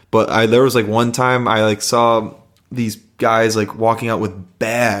 But there was like one time I like saw these guys like walking out with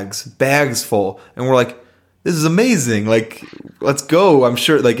bags full, and we're like, this is amazing. Like, let's go. I'm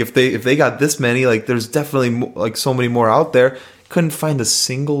sure like if they got this many, like there's definitely like so many more out there. Couldn't find a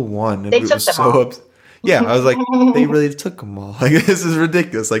single one. They took them all. Yeah, I was like, they really took them all. Like, this is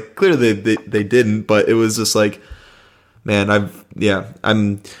ridiculous. Like, clearly they didn't, but it was just like, man, I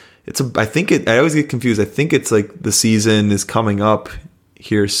always get confused. I think it's like the season is coming up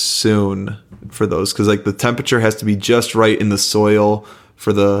here soon for those, because like the temperature has to be just right in the soil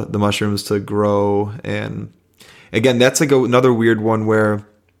for the mushrooms to grow. And again, that's like another weird one where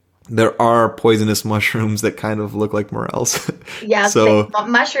there are poisonous mushrooms that kind of look like morels. Yeah, so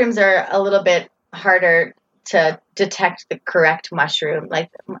mushrooms are a little bit harder to detect the correct mushroom. Like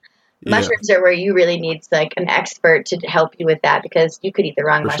mushrooms are where you really need like an expert to help you with that, because you could eat the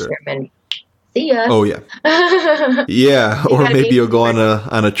wrong mushroom and see ya. Oh yeah. Yeah, or maybe you'll go on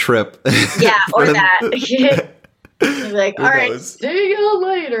a trip. Yeah, or that. You're like, all right, see you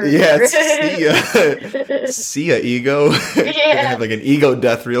later. Yeah, see ya. See ya, ego. Yeah. Have like an ego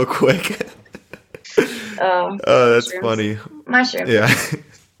death real quick. Oh, that's funny. Mushrooms. Yeah.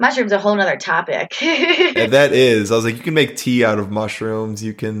 Mushrooms are a whole nother topic. Yeah, that is. I was like, you can make tea out of mushrooms.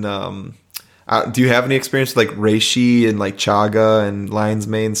 You can do you have any experience with like reishi and like chaga and lion's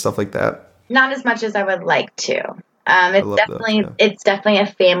mane, stuff like that? Not as much as I would like to. It's definitely a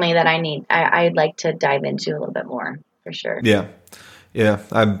family that I'd like to dive into a little bit more, for sure. Yeah.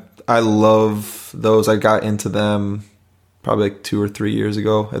 I love those. I got into them probably like 2 or 3 years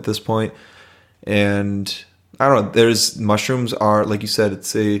ago at this point. And I don't know, mushrooms are, like you said,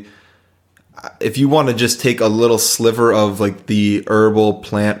 if you want to just take a little sliver of like the herbal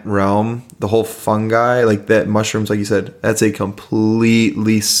plant realm, the whole fungi, like that, mushrooms, like you said, that's a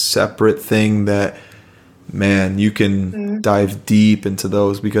completely separate thing that, man, you can dive deep into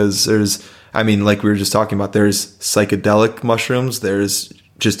those, because like we were just talking about, there's psychedelic mushrooms, there's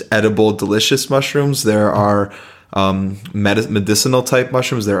just edible, delicious mushrooms, there are medicinal type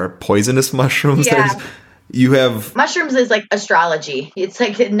mushrooms, there are poisonous mushrooms. Yeah. You have mushrooms is like astrology. It's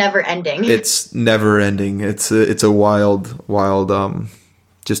like never ending. It's never ending. It's a wild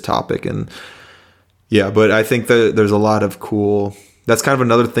just topic. And yeah, but I think that there's a lot of cool. That's kind of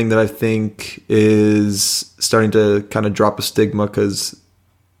another thing that I think is starting to kind of drop a stigma, because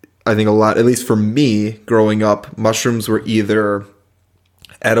I think a lot, at least for me growing up, mushrooms were either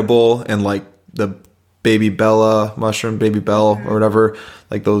edible and like the baby bell or whatever,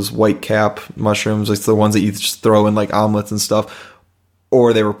 like those white cap mushrooms, like the ones that you just throw in like omelets and stuff,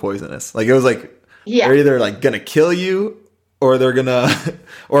 or they were poisonous. Like it was like, they're either like gonna kill you, or they're gonna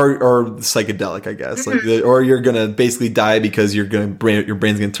or psychedelic, I guess, like or you're gonna basically die because your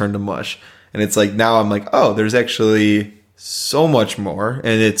brain's gonna turn to mush. And it's like, now I'm like, oh, there's actually so much more,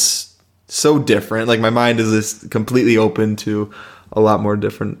 and it's so different. Like my mind is just completely open to a lot more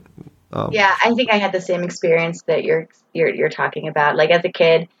different. Yeah, I think I had the same experience that you're talking about. Like as a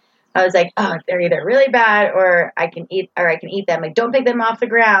kid, I was like, oh, they're either really bad or I can eat them. Like don't pick them off the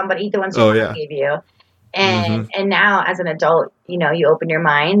ground, but eat the ones I gave you. And now as an adult, you open your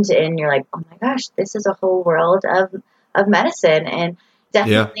mind and you're like, oh my gosh, this is a whole world of medicine. And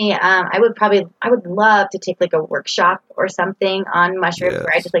definitely, I would love to take like a workshop or something on mushrooms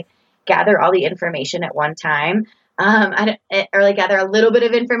where I just like gather all the information at one time. Or like gather a little bit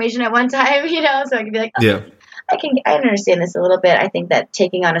of information at one time, so I can be like, I understand this a little bit. I think that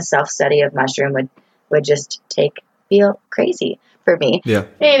taking on a self-study of mushroom would just feel crazy. for me. Yeah.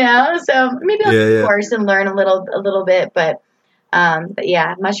 So maybe I'll Yeah. course and learn a little bit, but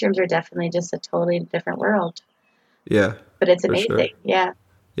yeah, mushrooms are definitely just a totally different world. Yeah. But it's For amazing. sure. Yeah.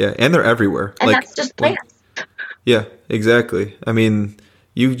 Yeah. And they're everywhere. And that's just plants. Yeah, exactly. I mean,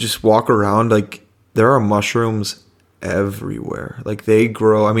 you just walk around, like, there are mushrooms everywhere. Like, they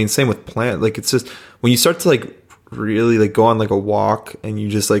grow. I mean, same with plant. Like, it's just when you start to, like, really, like, go on, like, a walk and you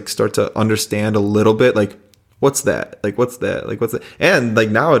just, like, start to understand a little bit, like, what's that? Like, what's that? Like, what's that? And, like,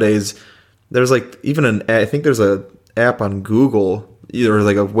 nowadays, there's, like, even I think there's a app on Google, or,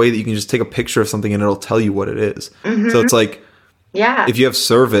 like, a way that you can just take a picture of something and it'll tell you what it is. Mm-hmm. So it's, like, yeah, if you have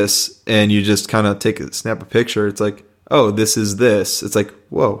service and you just kind of snap a picture, it's like, oh, this is this. It's like,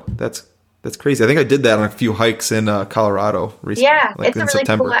 whoa, that's crazy. I think I did that on a few hikes in Colorado recently. Yeah, like it's a in really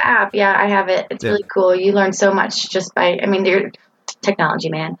September. cool app. Yeah, I have it. It's really cool. You learn so much just by, I mean, you're technology,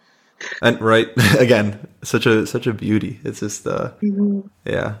 man. And right, again, such a beauty. It's just,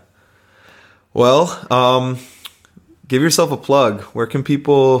 yeah. Well, give yourself a plug. Where can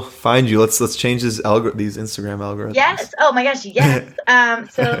people find you? Let's change these Instagram algorithms. Yes. Oh my gosh. Yes.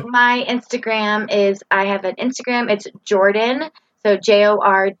 So my Instagram is, I have an Instagram. It's Jordan. So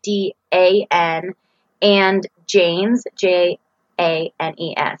Jordan and Janes, Janes.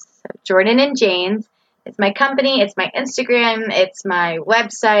 So Jordan and Janes. It's my company. It's my Instagram. It's my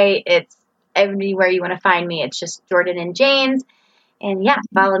website. It's everywhere you want to find me. It's just Jordan and Janes. And yeah,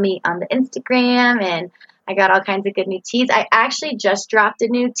 follow me on the Instagram, and I got all kinds of good new teas. I actually just dropped a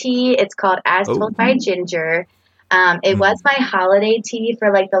new tea. It's called As Told by Ginger. It was my holiday tea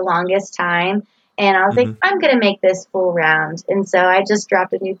for like the longest time. And I was like, I'm going to make this full round. And so I just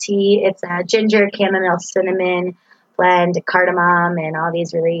dropped a new tea. It's a ginger, chamomile, cinnamon blend, cardamom, and all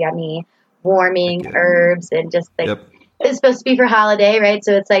these really yummy warming herbs. And just like, it's supposed to be for holiday, right?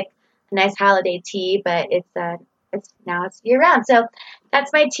 So it's like a nice holiday tea, but it's year round. So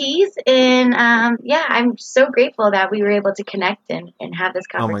that's my teas. And yeah, I'm so grateful that we were able to connect and have this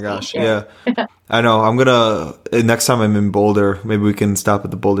conversation. Oh my gosh. Yeah. I know. I'm going to, next time I'm in Boulder, maybe we can stop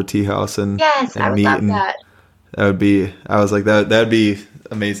at the Boulder Tea House and I would meet. love that. That would be, I was like, that'd be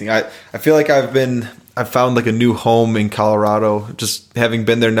amazing. I feel like I've found like a new home in Colorado, just having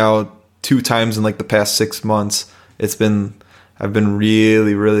been there now 2 times in like the past 6 months. I've been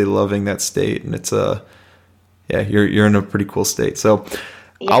really, really loving that state. And it's yeah, you're in a pretty cool state. So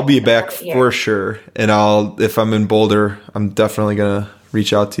yeah, I'll be back for sure. And if I'm in Boulder, I'm definitely going to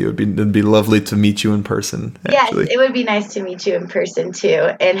reach out to you. It'd be lovely to meet you in person. Actually. Yes, it would be nice to meet you in person too,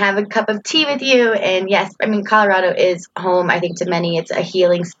 and have a cup of tea with you. And yes, I mean, Colorado is home, I think, to many. It's a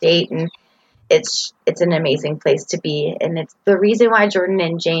healing state, and it's an amazing place to be. And it's the reason why Jordan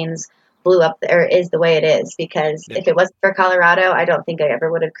and Janes blew up there is the way it is, because if it wasn't for Colorado, I don't think I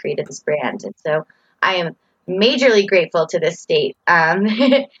ever would have created this brand. And so I am majorly grateful to this state.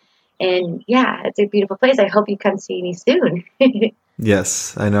 And yeah, it's a beautiful place. I hope you come see me soon.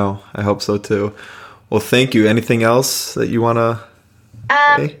 Yes, I know. I hope so too. Well, thank you. Anything else that you want to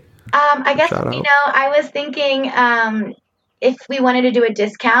say? I guess, I was thinking if we wanted to do a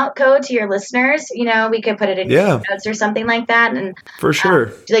discount code to your listeners, we could put it in notes or something like that. And for sure.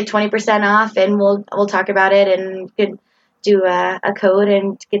 Do like 20% off, and we'll talk about it, and could do a code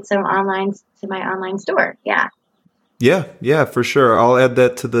and get some to my online store. Yeah. Yeah, for sure. I'll add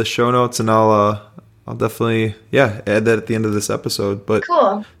that to the show notes, and I'll definitely, add that at the end of this episode. But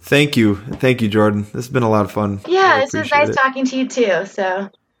cool. Thank you, Jordan. This has been a lot of fun. Yeah, this was nice talking to you too. So,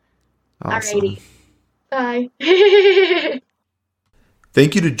 awesome. Alrighty, bye.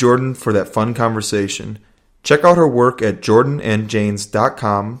 Thank you to Jordan for that fun conversation. Check out her work at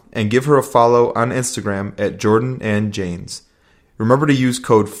jordanandjanes.com and give her a follow on Instagram at jordanandjanes. Remember to use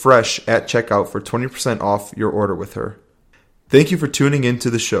code FRESH at checkout for 20% off your order with her. Thank you for tuning in to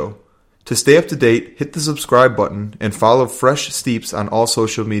the show. To stay up to date, hit the subscribe button and follow Fresh Steeps on all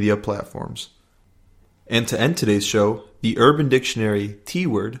social media platforms. And to end today's show, the Urban Dictionary T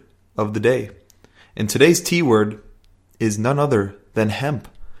word of the day. And today's T word is none other than hemp.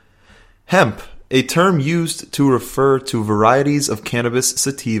 Hemp, a term used to refer to varieties of cannabis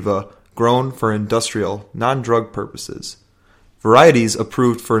sativa grown for industrial, non-drug purposes. Varieties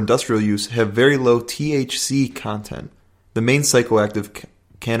approved for industrial use have very low THC content, the main psychoactive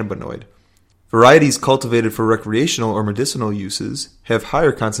cannabinoid. Varieties cultivated for recreational or medicinal uses have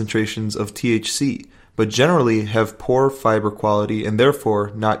higher concentrations of THC, but generally have poor fiber quality and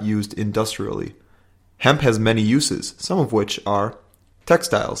therefore not used industrially. Hemp has many uses, some of which are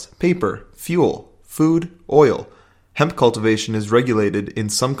textiles, paper, fuel, food, oil. Hemp cultivation is regulated in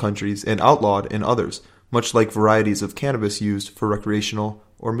some countries and outlawed in others, much like varieties of cannabis used for recreational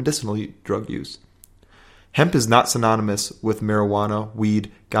or medicinal drug use. Hemp is not synonymous with marijuana,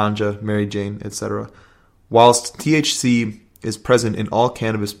 weed, ganja, Mary Jane, etc. Whilst THC is present in all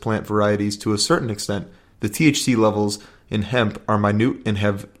cannabis plant varieties to a certain extent, the THC levels in hemp are minute and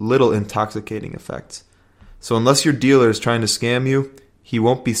have little intoxicating effects. So unless your dealer is trying to scam you, he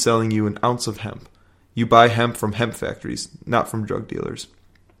won't be selling you an ounce of hemp. You buy hemp from hemp factories, not from drug dealers.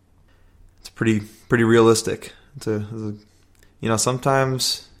 It's pretty realistic.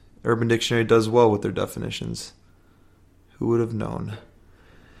 Sometimes Urban Dictionary does well with their definitions. Who would have known?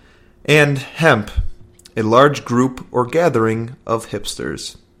 And hemp, a large group or gathering of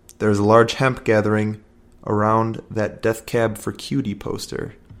hipsters. There's a large hemp gathering around that Death Cab for Cutie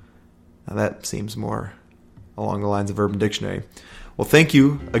poster. Now that seems more along the lines of Urban Dictionary. Well, thank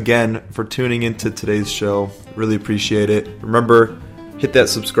you again for tuning into today's show. Really appreciate it. Remember, hit that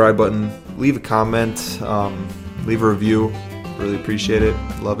subscribe button, leave a comment, leave a review. Really appreciate it.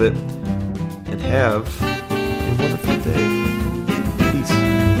 Love it. And have